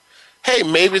coordinator, hey,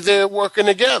 maybe they're working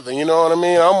together. You know what I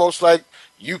mean? Almost like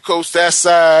you coach that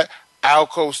side, I'll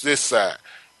coach this side.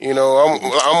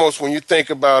 Almost when you think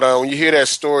about when you hear that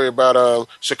story about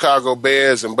Chicago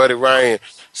Bears and Buddy Ryan,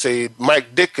 say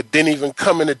Mike Ditka didn't even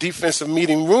come in the defensive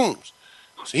meeting rooms.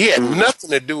 So he had nothing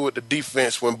to do with the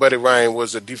defense when Buddy Ryan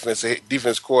was the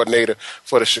defense coordinator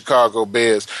for the Chicago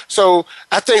Bears. So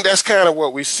I think that's kind of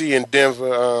what we see in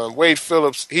Denver. Wade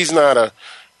Phillips, he's not a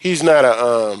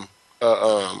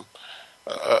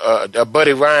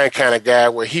Buddy Ryan kind of guy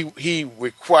where he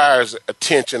requires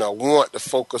attention or want to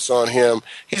focus on him.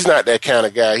 He's not that kind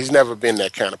of guy. He's never been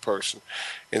that kind of person.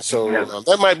 And so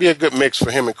that might be a good mix for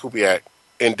him and Kubiak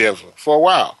in Denver for a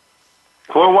while.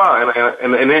 For a while,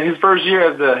 and then his first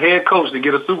year as the head coach to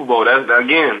get a Super Bowl,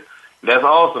 that's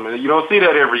awesome. And you don't see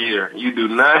that every year. You do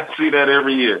not see that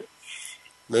every year.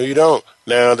 No, you don't.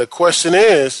 Now, the question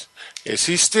is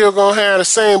he still going to have the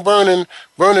same burning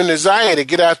desire to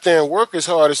get out there and work as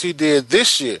hard as he did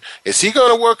this year? Is he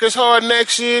going to work as hard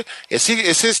next year? Is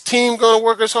his team going to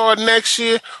work as hard next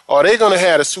year? Or are they going to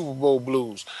have the Super Bowl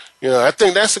blues? I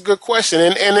think that's a good question.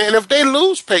 And if they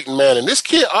lose Peyton Manning, this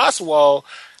kid Oswald,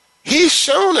 he's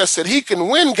shown us that he can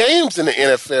win games in the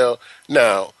NFL.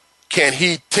 Now, can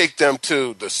he take them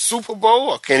to the Super Bowl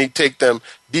or can he take them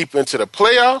deep into the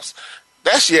playoffs?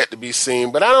 That's yet to be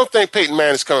seen. But I don't think Peyton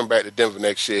Manning's coming back to Denver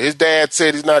next year. His dad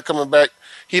said he's not coming back.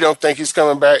 He don't think he's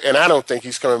coming back, and I don't think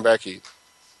he's coming back either.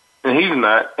 And he's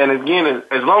not. And again,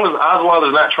 as long as Oswald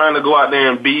is not trying to go out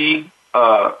there and be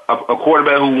a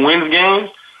quarterback who wins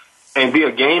games and be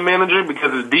a game manager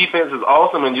because his defense is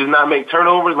awesome and just not make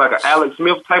turnovers like an Alex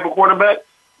Smith type of quarterback,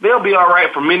 they'll be all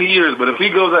right for many years. But if he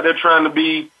goes out there trying to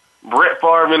be Brett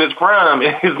Favre in his prime,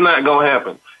 it's not going to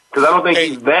happen. Because I don't think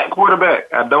he's that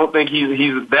quarterback. I don't think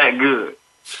he's that good.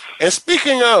 And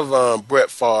speaking of Brett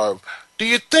Favre, do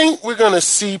you think we're going to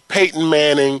see Peyton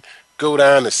Manning go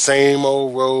down the same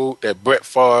old road that Brett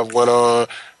Favre went on?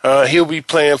 He'll be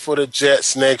playing for the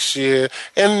Jets next year.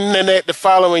 And then the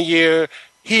following year,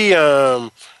 he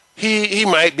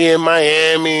might be in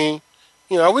Miami.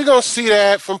 Are we going to see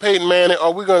that from Peyton Manning, or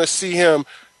are we going to see him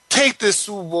take this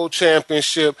Super Bowl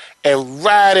championship and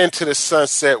ride into the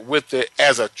sunset with it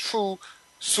as a true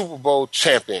Super Bowl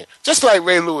champion, just like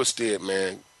Ray Lewis did,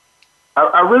 man?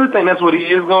 I really think that's what he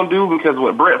is going to do, because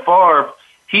with Brett Favre,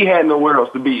 he had nowhere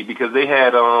else to be because they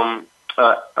had Aaron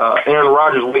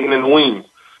Rodgers waiting in the wings.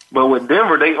 But with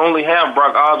Denver, they only have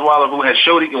Brock Osweiler, who has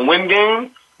showed he can win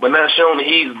games, but not shown that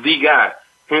he's the guy.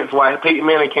 Hence why Peyton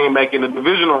Manning came back in the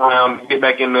divisional round to get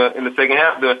back in the second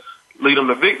half to lead them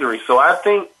to victory. So I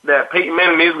think that Peyton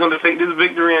Manning is going to take this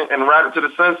victory and ride it to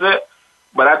the sunset.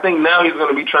 But I think now he's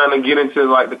going to be trying to get into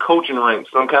like the coaching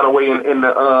ranks some kind of way in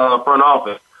the front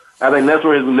office. I think that's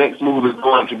where his next move is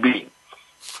going to be.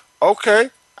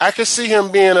 Okay. I can see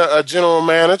him being a general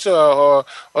manager or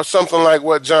something like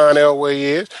what John Elway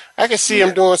is. I can see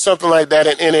him doing something like that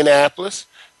in Indianapolis.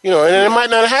 And it might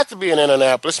not have to be in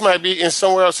Indianapolis. It might be in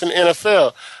somewhere else in the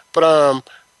NFL. But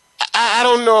I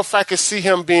don't know if I could see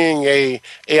him being a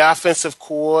offensive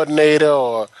coordinator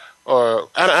or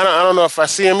I don't know if I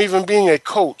see him even being a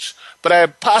coach. But I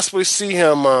possibly see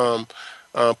him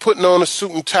putting on a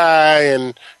suit and tie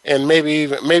and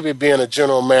maybe being a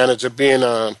general manager,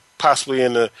 being possibly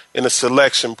in the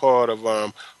selection part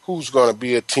of who's going to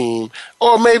be a team,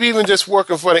 or maybe even just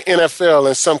working for the NFL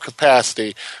in some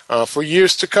capacity for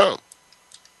years to come.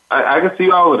 I can see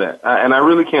all of that, and I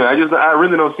really can. I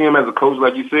really don't see him as a coach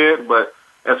like you said, but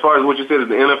as far as what you said is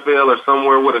the NFL or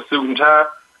somewhere with a suit and tie,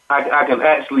 I can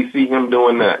actually see him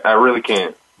doing that. I really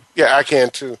can. Yeah, I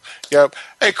can too. Yep.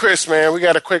 Hey, Chris, man, we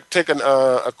got to take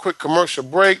a quick commercial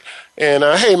break, and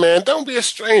hey, man, don't be a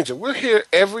stranger. We're here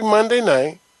every Monday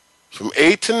night from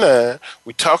 8 to 9.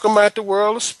 We're talking about the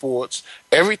world of sports,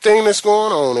 everything that's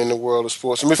going on in the world of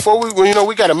sports. And before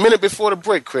we got a minute before the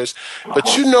break, Chris,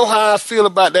 but you know how I feel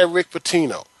about that Rick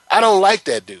Pitino. I don't like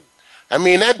that dude. I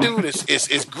mean, that dude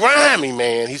is grimy,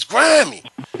 man. He's grimy.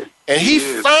 And he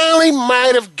finally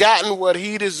might have gotten what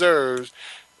he deserves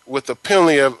with the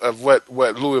penalty of what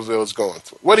Louisville is going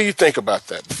through. What do you think about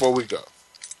that before we go?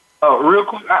 Oh, real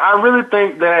quick, I really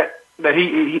think that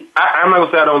I'm not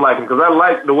gonna say I don't like him, because I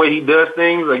like the way he does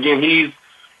things. Again, he's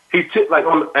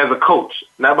as a coach,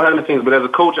 not behind the scenes, but as a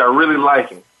coach, I really like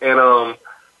him. And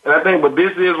I think, but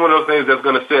this is one of those things that's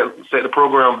gonna set the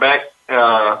program back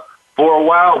for a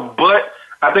while. But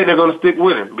I think they're gonna stick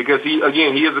with him because he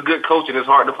is a good coach, and it's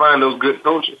hard to find those good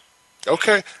coaches.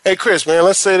 Okay. Hey, Chris, man,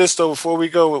 let's say this though before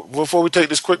we take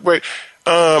this quick break.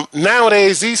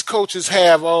 Nowadays, these coaches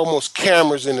have almost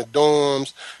cameras in the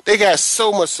dorms. They got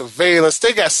so much surveillance.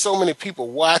 They got so many people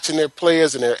watching their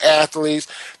players and their athletes.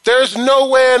 There's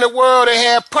nowhere in the world they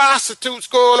have prostitutes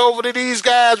going over to these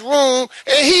guys' room,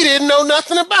 and he didn't know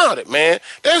nothing about it, man.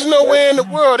 There's nowhere in the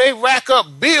world they rack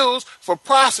up bills for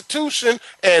prostitution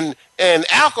and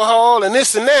alcohol and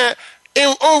this and that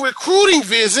on recruiting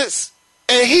visits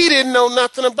and he didn't know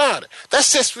nothing about it.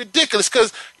 That's just ridiculous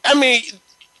because, I mean,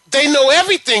 they know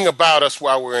everything about us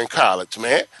while we're in college,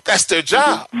 man. That's their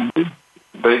job.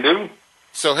 They do.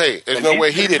 So, hey, there's no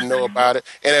way he didn't know about it.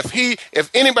 And if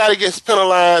anybody gets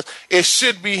penalized, it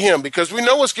should be him because we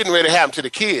know what's getting ready to happen to the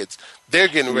kids. They're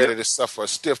getting ready to suffer a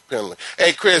stiff penalty.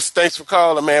 Hey, Chris, thanks for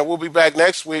calling, man. We'll be back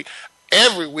next week,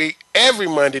 every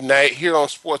Monday night here on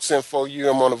Sports Info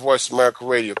UM on the Voice of America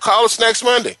Radio. Call us next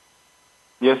Monday.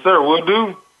 Yes, sir. We'll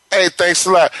do. Hey, thanks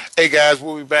a lot. Hey, guys,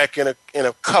 we'll be back in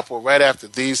a couple right after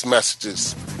these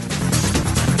messages.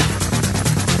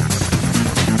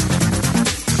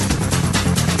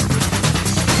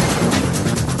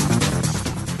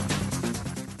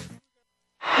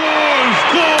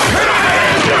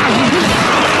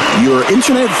 Your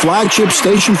internet flagship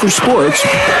station for sports.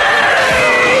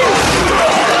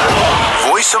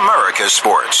 Voice America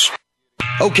Sports.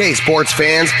 Okay, sports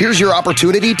fans, here's your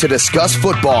opportunity to discuss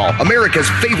football, America's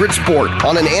favorite sport.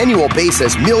 On an annual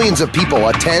basis, millions of people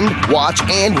attend, watch,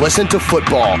 and listen to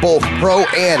football, both pro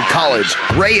and college.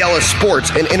 Ray Ellis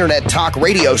Sports, an internet talk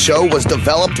radio show, was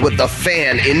developed with the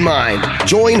fan in mind.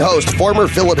 Join host, former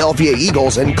Philadelphia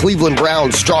Eagles and Cleveland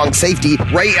Browns strong safety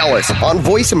Ray Ellis on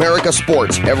Voice America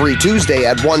Sports every Tuesday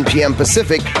at 1 p.m.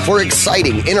 Pacific for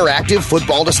exciting, interactive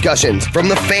football discussions from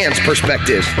the fans'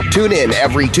 perspective. Tune in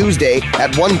every Tuesday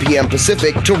at 1 p.m.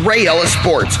 Pacific to Ray Ellis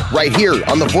Sports right here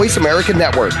on the Voice America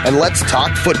Network, and let's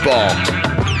talk football.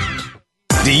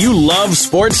 Do you love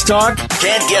sports talk?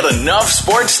 Can't get enough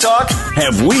sports talk?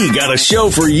 Have we got a show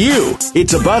for you?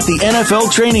 It's about the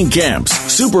NFL training camps,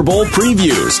 Super Bowl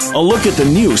previews, a look at the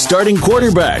new starting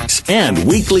quarterbacks, and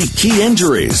weekly key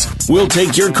injuries. We'll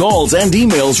take your calls and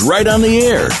emails right on the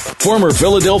air. Former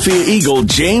Philadelphia Eagle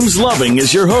James Loving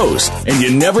is your host, and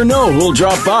you never know who'll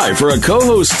drop by for a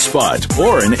co-host spot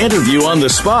or an interview on the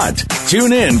spot.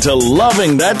 Tune in to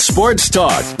Loving That Sports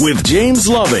Talk with James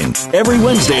Loving every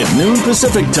Wednesday at noon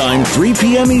Pacific Time, 3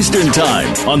 p.m. Eastern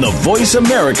Time on the Voice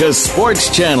America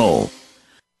Sports Channel.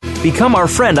 Become our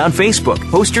friend on Facebook.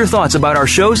 Post your thoughts about our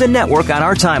shows and network on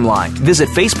our timeline. Visit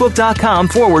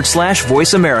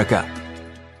Facebook.com/Voice America.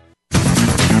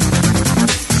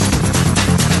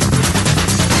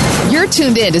 You're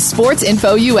tuned in to Sports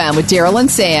Info UM with Daryl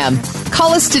and Sam.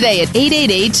 Call us today at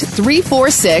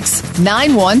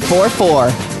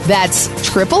 888-346-9144. That's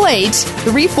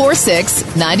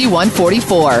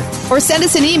 888-346-9144. Or send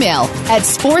us an email at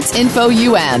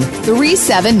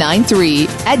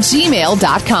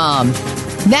sportsinfoum3793@gmail.com.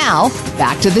 Now,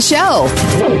 back to the show.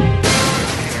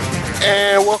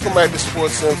 And welcome back to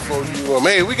Sports Info UM.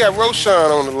 Hey, we got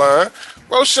Roshan on the line.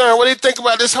 Roshan, what do you think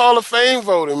about this Hall of Fame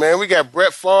voting, man? We got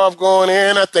Brett Favre going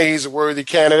in. I think he's a worthy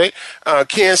candidate.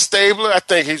 Ken Stabler, I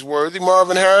think he's worthy.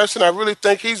 Marvin Harrison, I really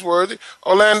think he's worthy.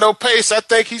 Orlando Pace, I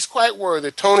think he's quite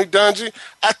worthy. Tony Dungy,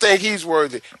 I think he's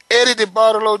worthy. Eddie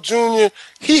DeBartolo Jr.,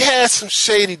 he has some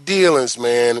shady dealings,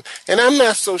 man. And I'm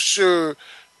not so sure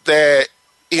that,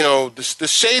 you know, the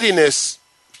shadiness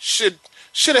should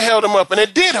have held him up, and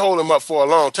it did hold him up for a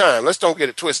long time. Let's don't get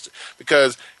it twisted,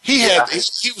 because he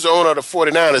was the owner of the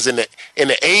 49ers in the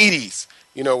 80s,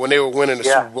 you know, when they were winning the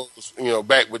Super Bowls, you know,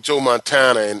 back with Joe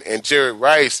Montana and Jerry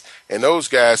Rice and those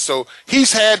guys. So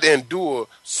he's had to endure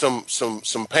some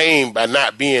pain by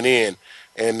not being in,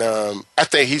 and I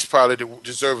think he's probably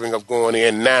deserving of going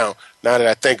in now that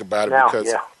I think about it,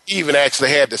 because he even actually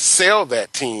had to sell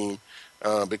that team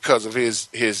because of his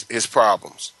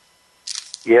problems.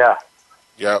 Yeah.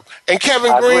 Yep. And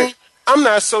Kevin Green, I'm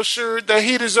not so sure that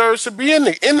he deserves to be in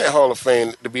the Hall of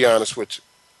Fame, to be honest with you.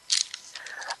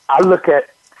 I look at,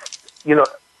 you know,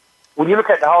 when you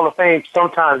look at the Hall of Fame,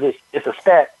 sometimes it's a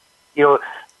stat. You know,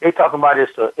 they talking about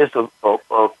it's a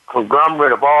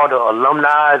conglomerate of all the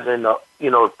alumni and the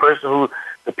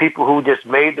people who just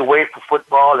made the way for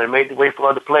football and made the way for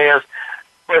other players.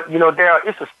 But you know,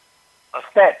 it's a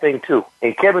stat thing too,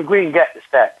 and Kevin Green got the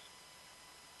stats.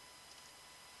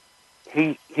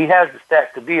 He has the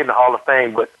stats to be in the Hall of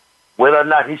Fame, but whether or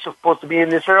not he's supposed to be in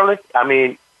this early, I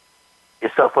mean,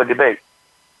 it's up for debate.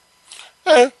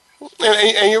 Yeah,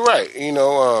 and you're right. You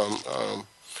know,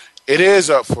 it is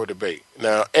up for debate.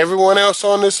 Now, everyone else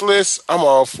on this list, I'm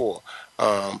all for.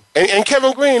 And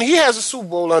Kevin Green, he has a Super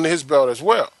Bowl under his belt as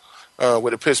well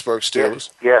with the Pittsburgh Steelers.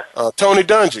 Yes. Tony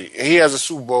Dungy, he has a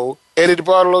Super Bowl. Eddie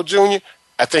DeBartolo Jr.,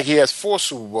 I think he has 4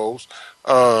 Super Bowls.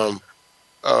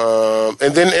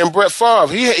 And Brett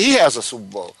Favre, he has a Super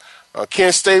Bowl.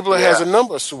 Ken Stabler has a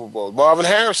number of Super Bowls. Marvin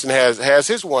Harrison has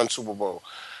his 1 Super Bowl,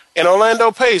 and Orlando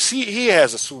Pace he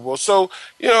has a Super Bowl. So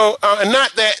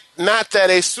not that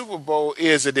a Super Bowl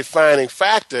is a defining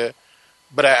factor,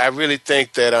 But I really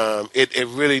think that it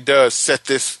really does set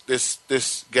this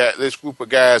group of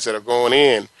guys that are going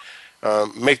in,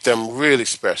 make them really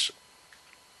special.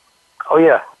 Oh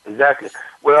yeah, exactly.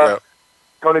 Well,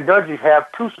 Tony Dungy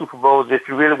have 2 Super Bowls if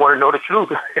you really want to know the truth.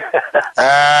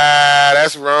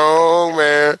 That's wrong,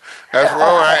 man. That's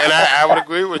wrong. I would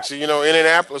agree with you. You know,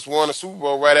 Indianapolis won a Super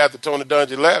Bowl right after Tony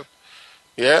Dungy left.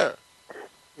 Yeah.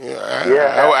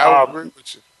 I would agree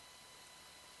with you.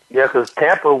 Yeah, because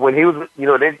Tampa, when he was,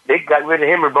 they got rid of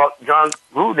him and brought John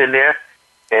Gruden in there,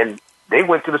 and they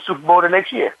went to the Super Bowl the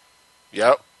next year.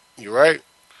 Yep, you're right.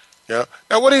 Yeah.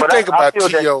 Now, what do you think about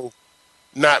T.O.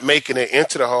 not making it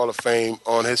into the Hall of Fame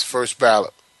on his first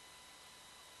ballot?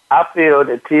 I feel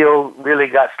that T.O. really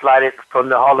got slighted from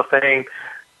the Hall of Fame.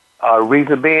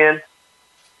 Reason being,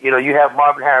 you have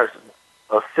Marvin Harrison,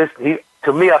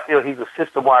 to me, I feel he's a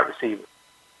system wide receiver.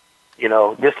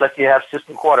 Just like you have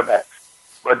system quarterbacks.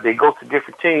 But they go to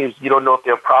different teams, you don't know if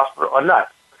they'll prosper or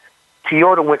not.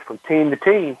 T.O. went from team to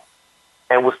team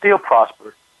and will still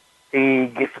prosper. He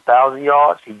gets 1,000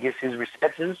 yards. He gets his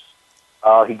receptions.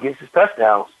 He gets his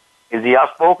touchdowns. Is he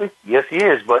outspoken? Yes, he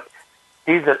is. But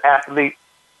he's an athlete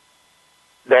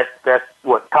that's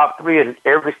top 3 in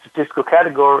every statistical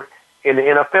category in the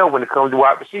NFL when it comes to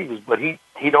wide receivers. But he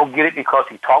don't get it because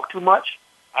he talks too much.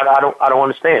 I don't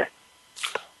understand.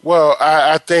 Well,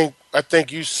 I think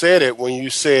you said it when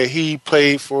you said he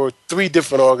played for 3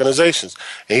 different organizations,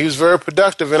 and he was very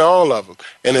productive in all of them.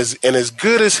 And as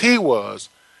good as he was,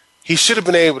 he should have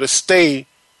been able to stay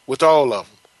with all of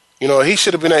them. He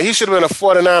should have been a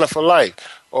 49er for life,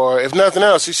 or if nothing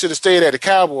else, he should have stayed at the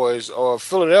Cowboys or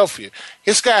Philadelphia.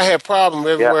 This guy had problems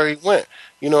everywhere he went.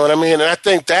 You know what I mean? And I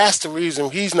think that's the reason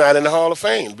he's not in the Hall of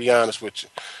Fame. To be honest with you,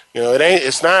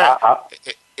 it's not.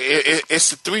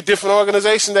 It's the 3 different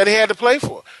organizations that he had to play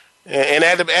for. And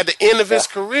at the end of his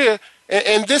career,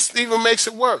 and this even makes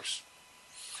it worse,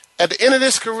 at the end of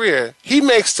his career, he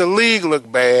makes the league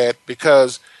look bad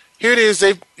because here it is,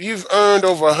 you've earned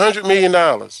over $100 million.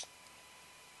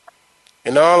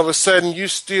 And all of a sudden, you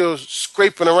still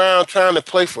scraping around trying to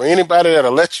play for anybody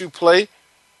that'll let you play,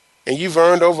 and you've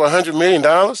earned over $100 million.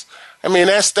 I mean,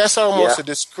 that's almost a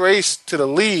disgrace to the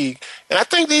league. And I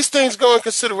think these things go in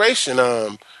consideration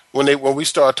when we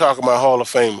start talking about Hall of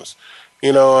Famers.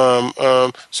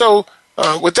 So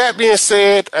with that being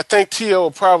said, I think T.O.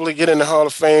 will probably get in the Hall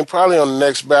of Fame, probably on the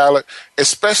next ballot,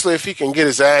 especially if he can get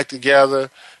his act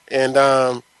together. And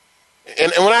when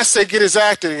I say get his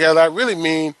act together, I really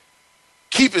mean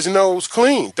keep his nose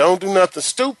clean. Don't do nothing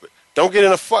stupid. Don't get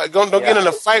in a fight. Don't get in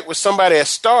a fight with somebody at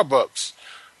Starbucks,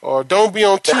 or don't be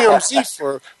on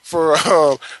TMZ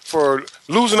for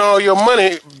losing all your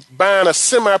money buying a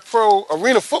semi-pro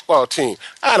arena football team.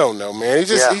 I don't know, man. He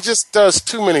just does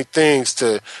too many things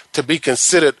to be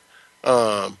considered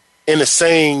in the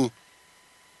same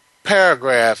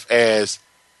paragraph as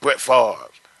Brett Favre,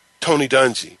 Tony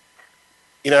Dungy.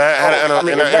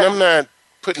 I'm not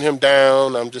putting him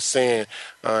down. I'm just saying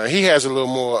he has a little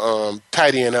more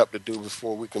tidying up to do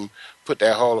before we can put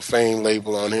that Hall of Fame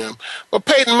label on him. But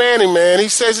Peyton Manning, man, he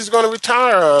says he's going to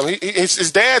retire.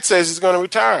 His dad says he's going to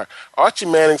retire. Archie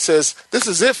Manning says this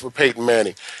is it for Peyton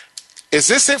Manning. Is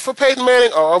this it for Peyton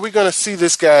Manning, or are we going to see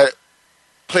this guy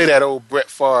play that old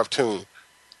Brett Favre tune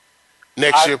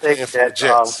next year playing for the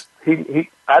Jets?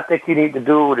 I think he needs to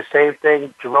do the same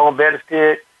thing Jerome Bettis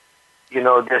did.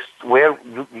 Just where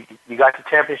you got the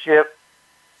championship.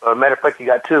 Matter of fact, you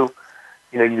got 2.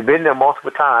 You've been there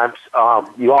multiple times.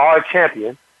 You are a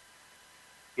champion.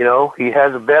 He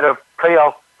has a better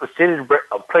playoff percentage,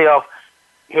 playoff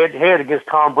head-to-head against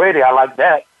Tom Brady. I like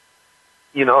that.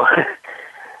 And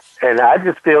I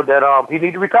just feel that he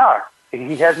needs to retire.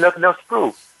 He has nothing else to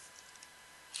prove.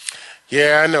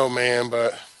 Yeah, I know, man,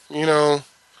 but, I'm going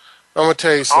to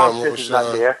tell you something,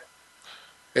 Rashawn.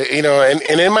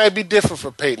 And it might be different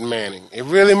for Peyton Manning. It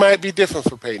really might be different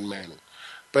for Peyton Manning.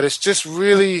 But it's just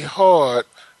really hard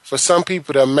for some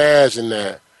people to imagine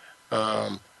that.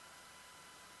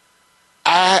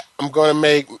 I am going to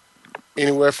make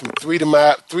anywhere from $3 to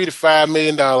 $5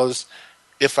 million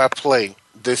if I play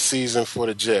this season for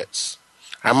the Jets.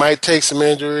 I might take some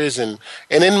injuries, and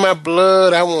in my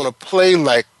blood, I want to play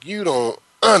like you don't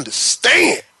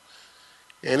understand.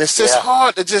 And it's just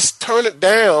hard to just turn it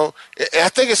down. I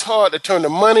think it's hard to turn the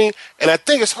money, and I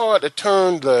think it's hard to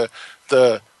turn the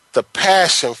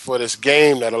passion for this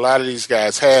game that a lot of these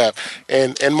guys have.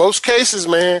 And in most cases,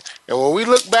 man, and when we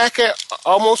look back at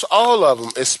almost all of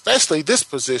them, especially this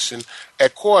position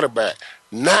at quarterback,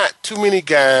 not too many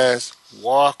guys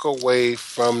walk away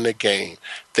from the game.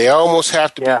 They almost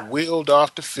have to be wheeled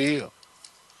off the field.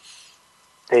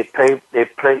 they play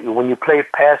when you play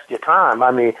past your time.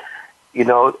 I mean,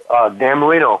 Dan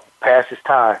Marino past his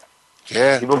time.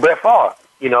 Yeah. Even Brett Favre.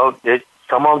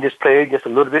 Some of them just played just a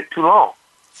little bit too long.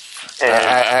 And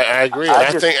I agree. And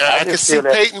I think I can see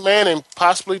Peyton Manning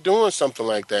possibly doing something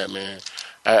like that, man.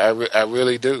 I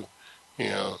really do.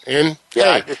 And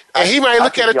he might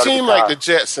look at a team like the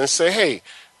Jets and say, "Hey,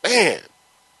 man,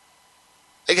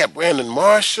 they got Brandon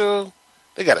Marshall.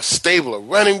 They got a stable of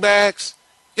running backs.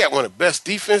 You got one of the best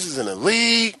defenses in the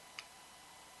league.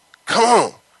 Come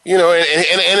on."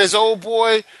 And his old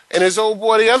boy,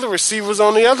 the other receivers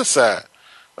on the other side.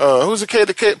 Who's the kid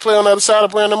that play on the other side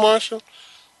of Brandon Marshall?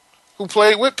 Who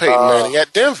played with Peyton Manning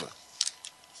at Denver?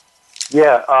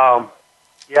 The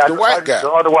white guy.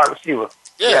 The other wide receiver.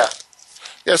 Yeah.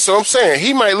 So I'm saying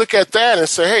he might look at that and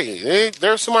say, "Hey,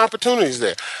 there's some opportunities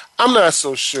there." I'm not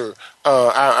so sure.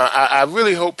 I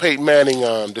really hope Peyton Manning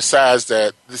decides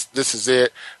that this is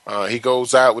it. He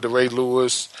goes out with the Ray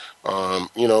Lewis,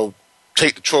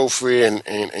 take the trophy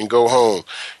and go home.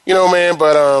 Man,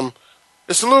 but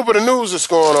it's a little bit of news that's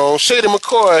going on. Shady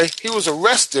McCoy, he was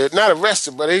not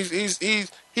arrested, but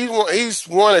he's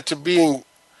wanted to be.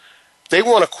 They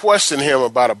want to question him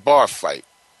about a bar fight.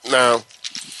 Now,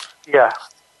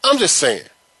 I'm just saying,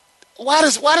 why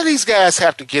do these guys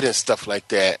have to get in stuff like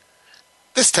that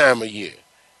this time of year?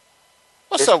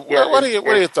 What's up? What are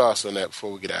your thoughts on that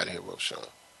before we get out of here, Roshan?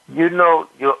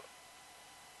 The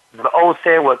old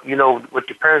saying, what your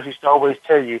parents used to always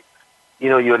tell you,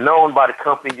 you're known by the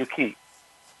company you keep.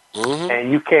 Mm-hmm.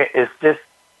 And you can't, it's just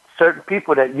certain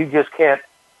people that you just can't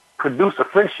produce a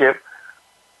friendship.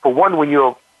 For one, when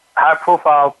you're a high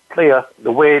profile player,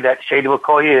 the way that Shady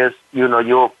McCoy is,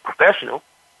 you're a professional.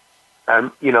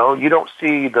 And, you don't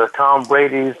see the Tom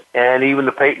Brady's and even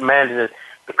the Peyton Manning,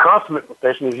 the consummate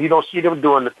professionals. You don't see them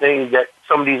doing the things that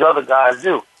some of these other guys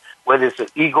do, whether it's an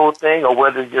ego thing or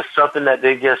whether it's just something that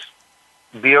they just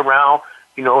be around,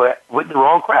 with the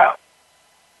wrong crowd.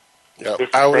 Yep,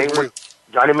 it's the same with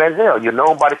Johnny Manziel. You're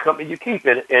known by the company you keep,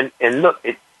 and look,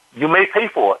 you may pay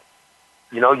for it.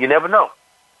 You never know.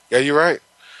 Yeah, you're right.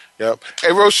 Yep.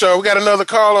 Hey, Roshan, we got another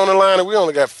call on the line, and we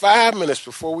only got 5 minutes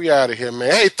before we out of here,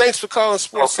 man. Hey, thanks for calling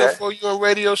Sports Info UN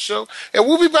Radio Show, and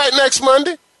we'll be back next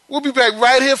Monday. We'll be back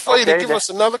right here for you to give us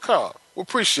another call. We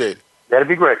appreciate it. That'd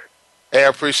be great. Hey, I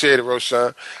appreciate it,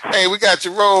 Roshan. Hey, we got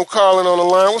Jerome calling on the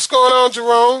line. What's going on,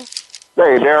 Jerome?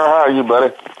 Hey, Darryl, how are you,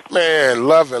 buddy? Man,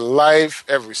 loving life,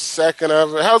 every second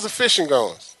of it. How's the fishing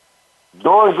going?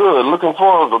 Doing good. Looking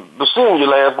forward to seeing you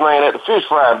last night at the fish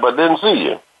fry, but didn't see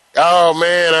you. Oh,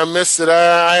 man, I missed it.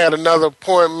 I had another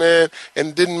appointment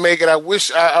and didn't make it. I wish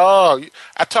I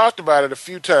talked about it a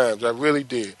few times. I really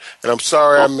did. And I'm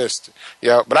sorry I missed it.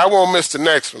 Yeah, but I won't miss the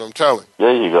next one, I'm telling you.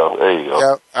 There you go.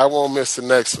 Yeah, I won't miss the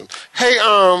next one. Hey,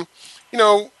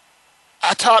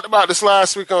 I talked about this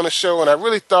last week on the show, and I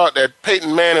really thought that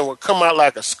Peyton Manning would come out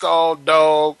like a scald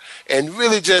dog and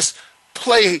really just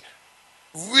play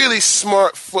really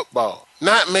smart football,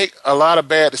 not make a lot of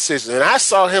bad decisions. And I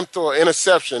saw him throw an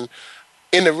interception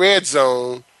in the red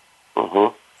zone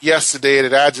yesterday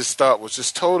that I just thought was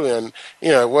just totally,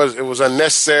 it was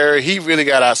unnecessary. He really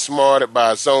got outsmarted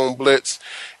by a zone blitz,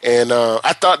 and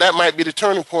I thought that might be the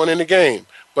turning point in the game,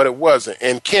 but it wasn't.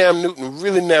 And Cam Newton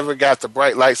really never got the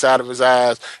bright lights out of his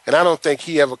eyes, and I don't think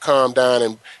he ever calmed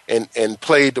down and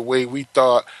played the way we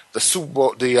thought the Super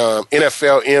Bowl, the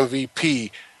NFL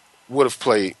MVP would have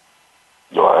played.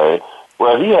 Right.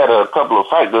 Well, he had a couple of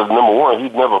factors. Number one,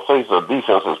 he'd never faced a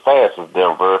defense as fast as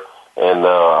Denver, and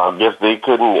I guess they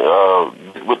couldn't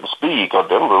with the speed, because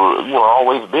Denver,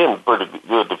 always been pretty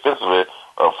good defensively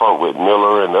front with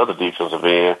Miller and the other defensive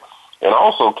end. And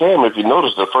also, Cam, if you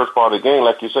notice the first part of the game,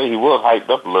 like you say, he was hyped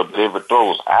up a little bit. Every throw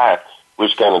was high,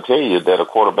 which kind of tell you that a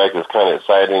quarterback is kind of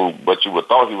exciting, but you would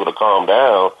thought he would have calmed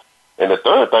down. And the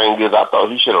third thing is I thought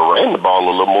he should have ran the ball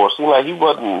a little more. It seemed like he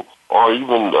wasn't, or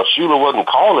even a shooter wasn't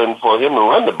calling for him to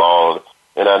run the ball.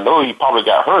 And I know he probably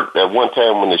got hurt that one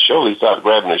time when the shoulder, he started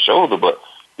grabbing his shoulder, but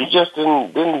he just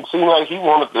didn't seem like he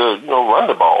wanted to, run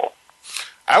the ball.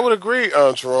 I would agree,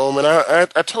 Jerome, and I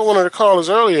told one of the callers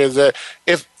earlier that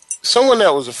if someone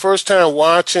that was the first time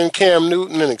watching Cam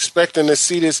Newton and expecting to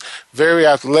see this very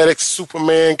athletic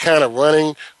Superman kind of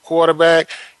running quarterback,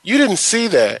 you didn't see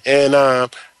that. And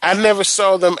I never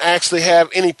saw them actually have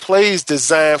any plays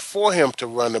designed for him to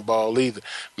run the ball either.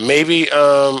 Maybe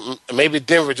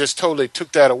Denver just totally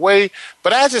took that away,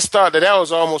 but I just thought that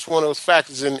was almost one of those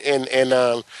factors in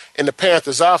the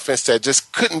Panthers' offense that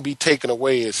just couldn't be taken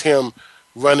away, is him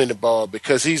running the ball,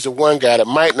 because he's the one guy that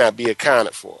might not be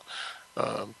accounted for.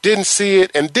 Didn't see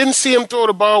it, and didn't see him throw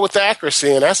the ball with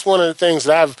accuracy. And that's one of the things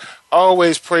that I've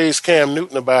always praised Cam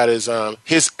Newton about is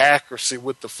his accuracy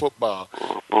with the football.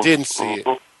 Didn't see it.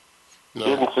 No.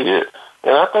 Didn't see it.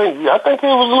 And I think he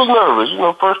was a little nervous. You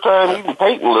know, first time even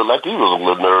Peyton looked like he was a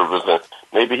little nervous, and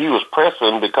maybe he was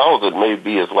pressing because it may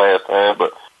be his last time,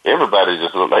 but everybody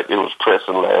just looked like it was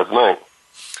pressing last night.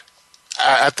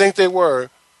 I think they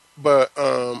were, but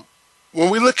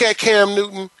when we look at Cam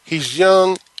Newton, he's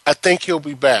young. I think he'll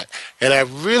be back. And I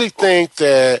really think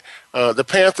that the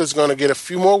Panthers are going to get a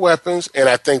few more weapons, and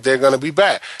I think they're going to be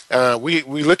back. We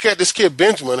look at this kid,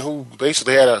 Benjamin, who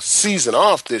basically had a season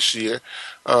off this year.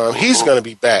 He's going to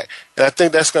be back, and I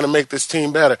think that's going to make this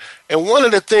team better. And one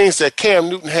of the things that Cam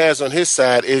Newton has on his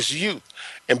side is youth.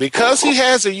 And because he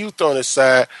has a youth on his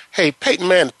side, hey, Peyton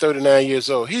Manning, 39 years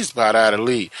old, he's about out of the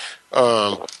league.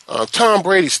 Tom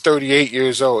Brady's 38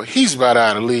 years old. He's about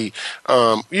out of the league.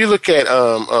 You look at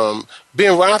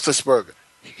Ben Roethlisberger.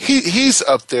 He's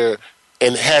up there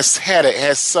and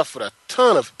has suffered a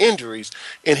ton of injuries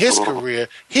in his career.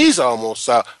 He's almost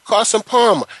out. Carson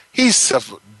Palmer, he's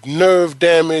suffered nerve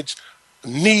damage,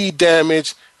 knee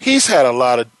damage. He's had a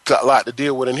lot to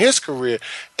deal with in his career.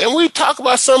 And we talk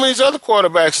about some of these other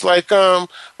quarterbacks, like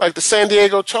the San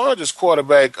Diego Chargers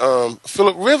quarterback,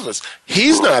 Phillip Rivers.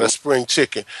 He's not a spring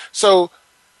chicken. So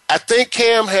I think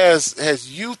Cam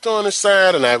has youth on his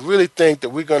side, and I really think that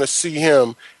we're going to see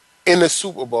him in the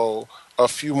Super Bowl a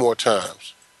few more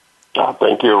times. I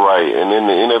think you're right. And in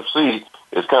the NFC,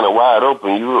 it's kind of wide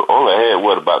open. You only had,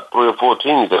 about 3 or 4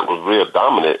 teams that was real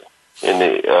dominant in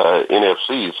the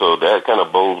NFC, so that kind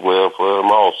of bodes well for him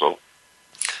also.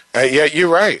 Yeah, you're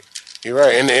right. You're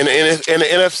right, and the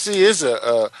NFC is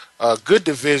a good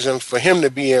division for him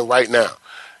to be in right now.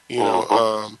 You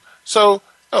know,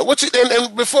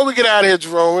 and before we get out of here,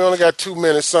 Jerome, we only got 2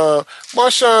 minutes.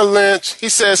 Marshawn Lynch, he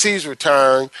says he's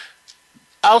retiring.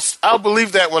 I'll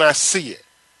believe that when I see it.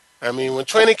 I mean, when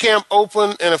training camp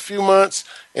open in a few months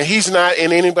and he's not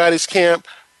in anybody's camp,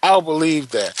 I'll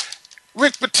believe that.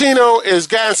 Rick Pitino has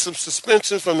gotten some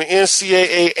suspension from the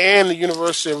NCAA and the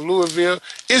University of Louisville.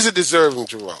 Is it deserving,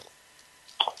 Jerome?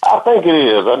 I think it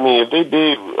is. I mean, if they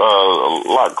did a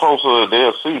lot closer,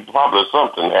 they'll see probably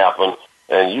something happen.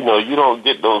 And, you know, you don't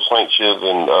get those sanctions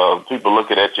and people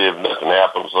looking at you if nothing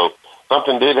happens. So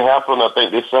something did happen. I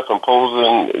think they're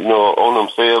self-imposing, you know, on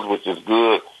themselves, which is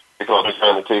good because they're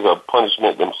trying to take a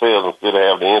punishment themselves instead of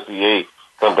have the NCAA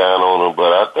come down on them.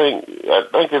 But I think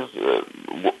it's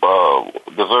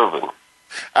deserving.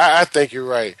 I think you're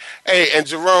right. Hey, and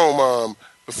Jerome,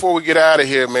 before we get out of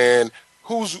here, man,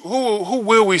 who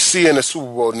will we see in the Super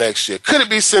Bowl next year? Could it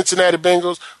be Cincinnati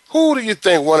Bengals? Who do you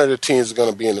think one of the teams is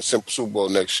going to be in the Super Bowl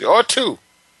next year, or two?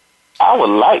 I would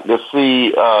like to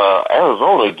see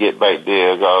Arizona get back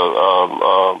there. With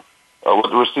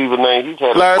the receiver name, he's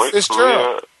had a great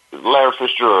career. Larry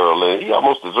Fitzgerald, and he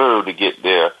almost deserved to get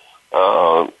there.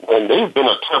 And they've been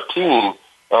a tough team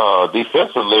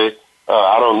defensively.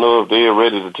 I don't know if they're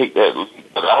ready to take that lead,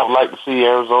 but I would like to see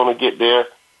Arizona get there.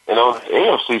 And on the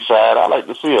AFC side, I like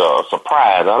to see a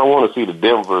surprise. I don't want to see the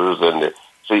Denvers and the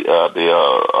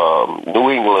New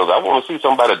England. I want to see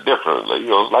somebody different. You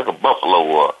know, it's like a Buffalo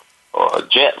or a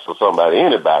Jets or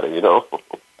anybody, you know.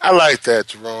 I like that,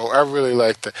 Jerome. I really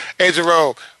like that. Hey,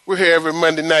 Jerome, we're here every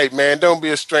Monday night, man. Don't be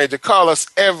a stranger. Call us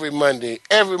every Monday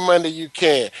you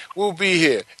can. We'll be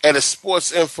here at a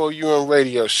Sports Info UM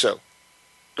radio show.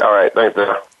 All right. Thanks,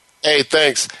 man. Hey,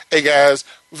 thanks. Hey, guys,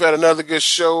 we've had another good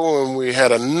show, and we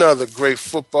had another great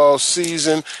football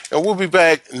season, and we'll be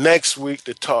back next week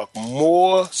to talk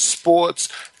more sports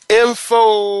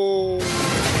info.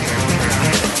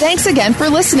 Thanks again for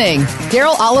listening.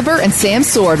 Daryl Oliver and Sam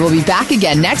Sword will be back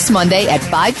again next Monday at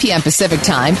 5 p.m. Pacific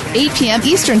Time, 8 p.m.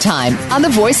 Eastern Time on the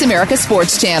Voice America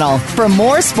Sports Channel for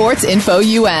more Sports Info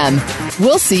UM.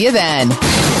 We'll see you then.